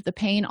impact of the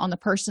pain on the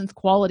person's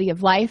quality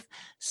of life,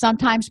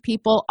 sometimes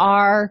people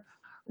are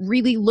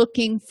really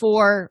looking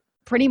for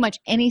pretty much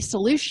any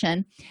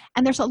solution.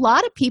 And there's a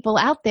lot of people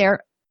out there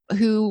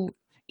who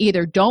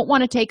either don't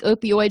want to take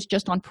opioids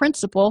just on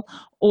principle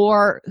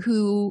or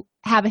who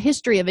have a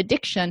history of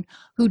addiction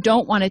who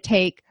don't want to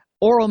take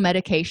oral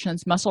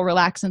medications, muscle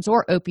relaxants,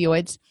 or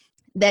opioids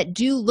that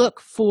do look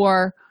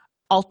for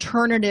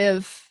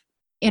alternative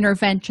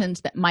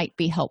interventions that might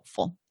be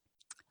helpful.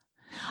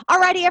 All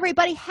righty,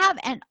 everybody, have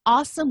an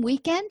awesome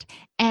weekend,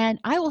 and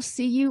I will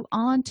see you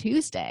on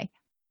Tuesday.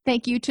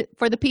 Thank you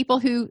for the people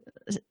who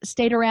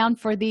stayed around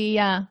for the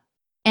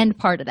end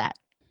part of that.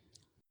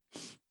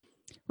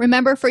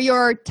 Remember, for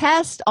your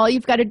test, all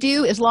you've got to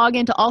do is log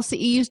into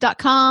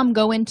allceus.com,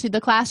 go into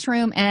the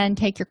classroom, and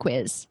take your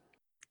quiz.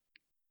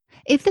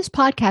 If this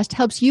podcast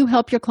helps you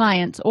help your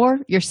clients or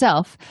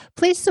yourself,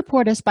 please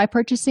support us by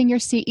purchasing your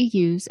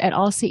CEUs at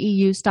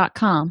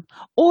allceus.com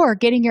or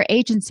getting your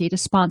agency to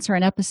sponsor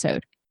an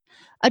episode.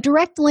 A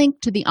direct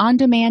link to the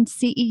on-demand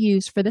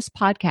CEUs for this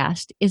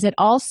podcast is at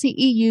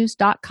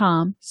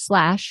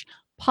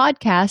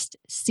allceus.com/podcast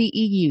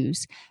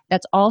CEUs.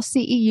 That's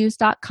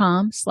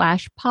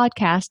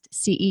allceus.com/podcast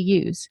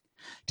CEUs.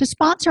 To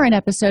sponsor an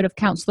episode of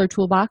Counselor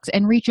Toolbox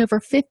and reach over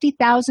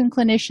 50,000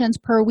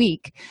 clinicians per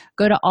week,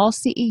 go to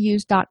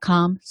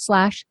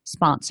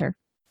allceus.com/sponsor.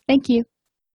 Thank you.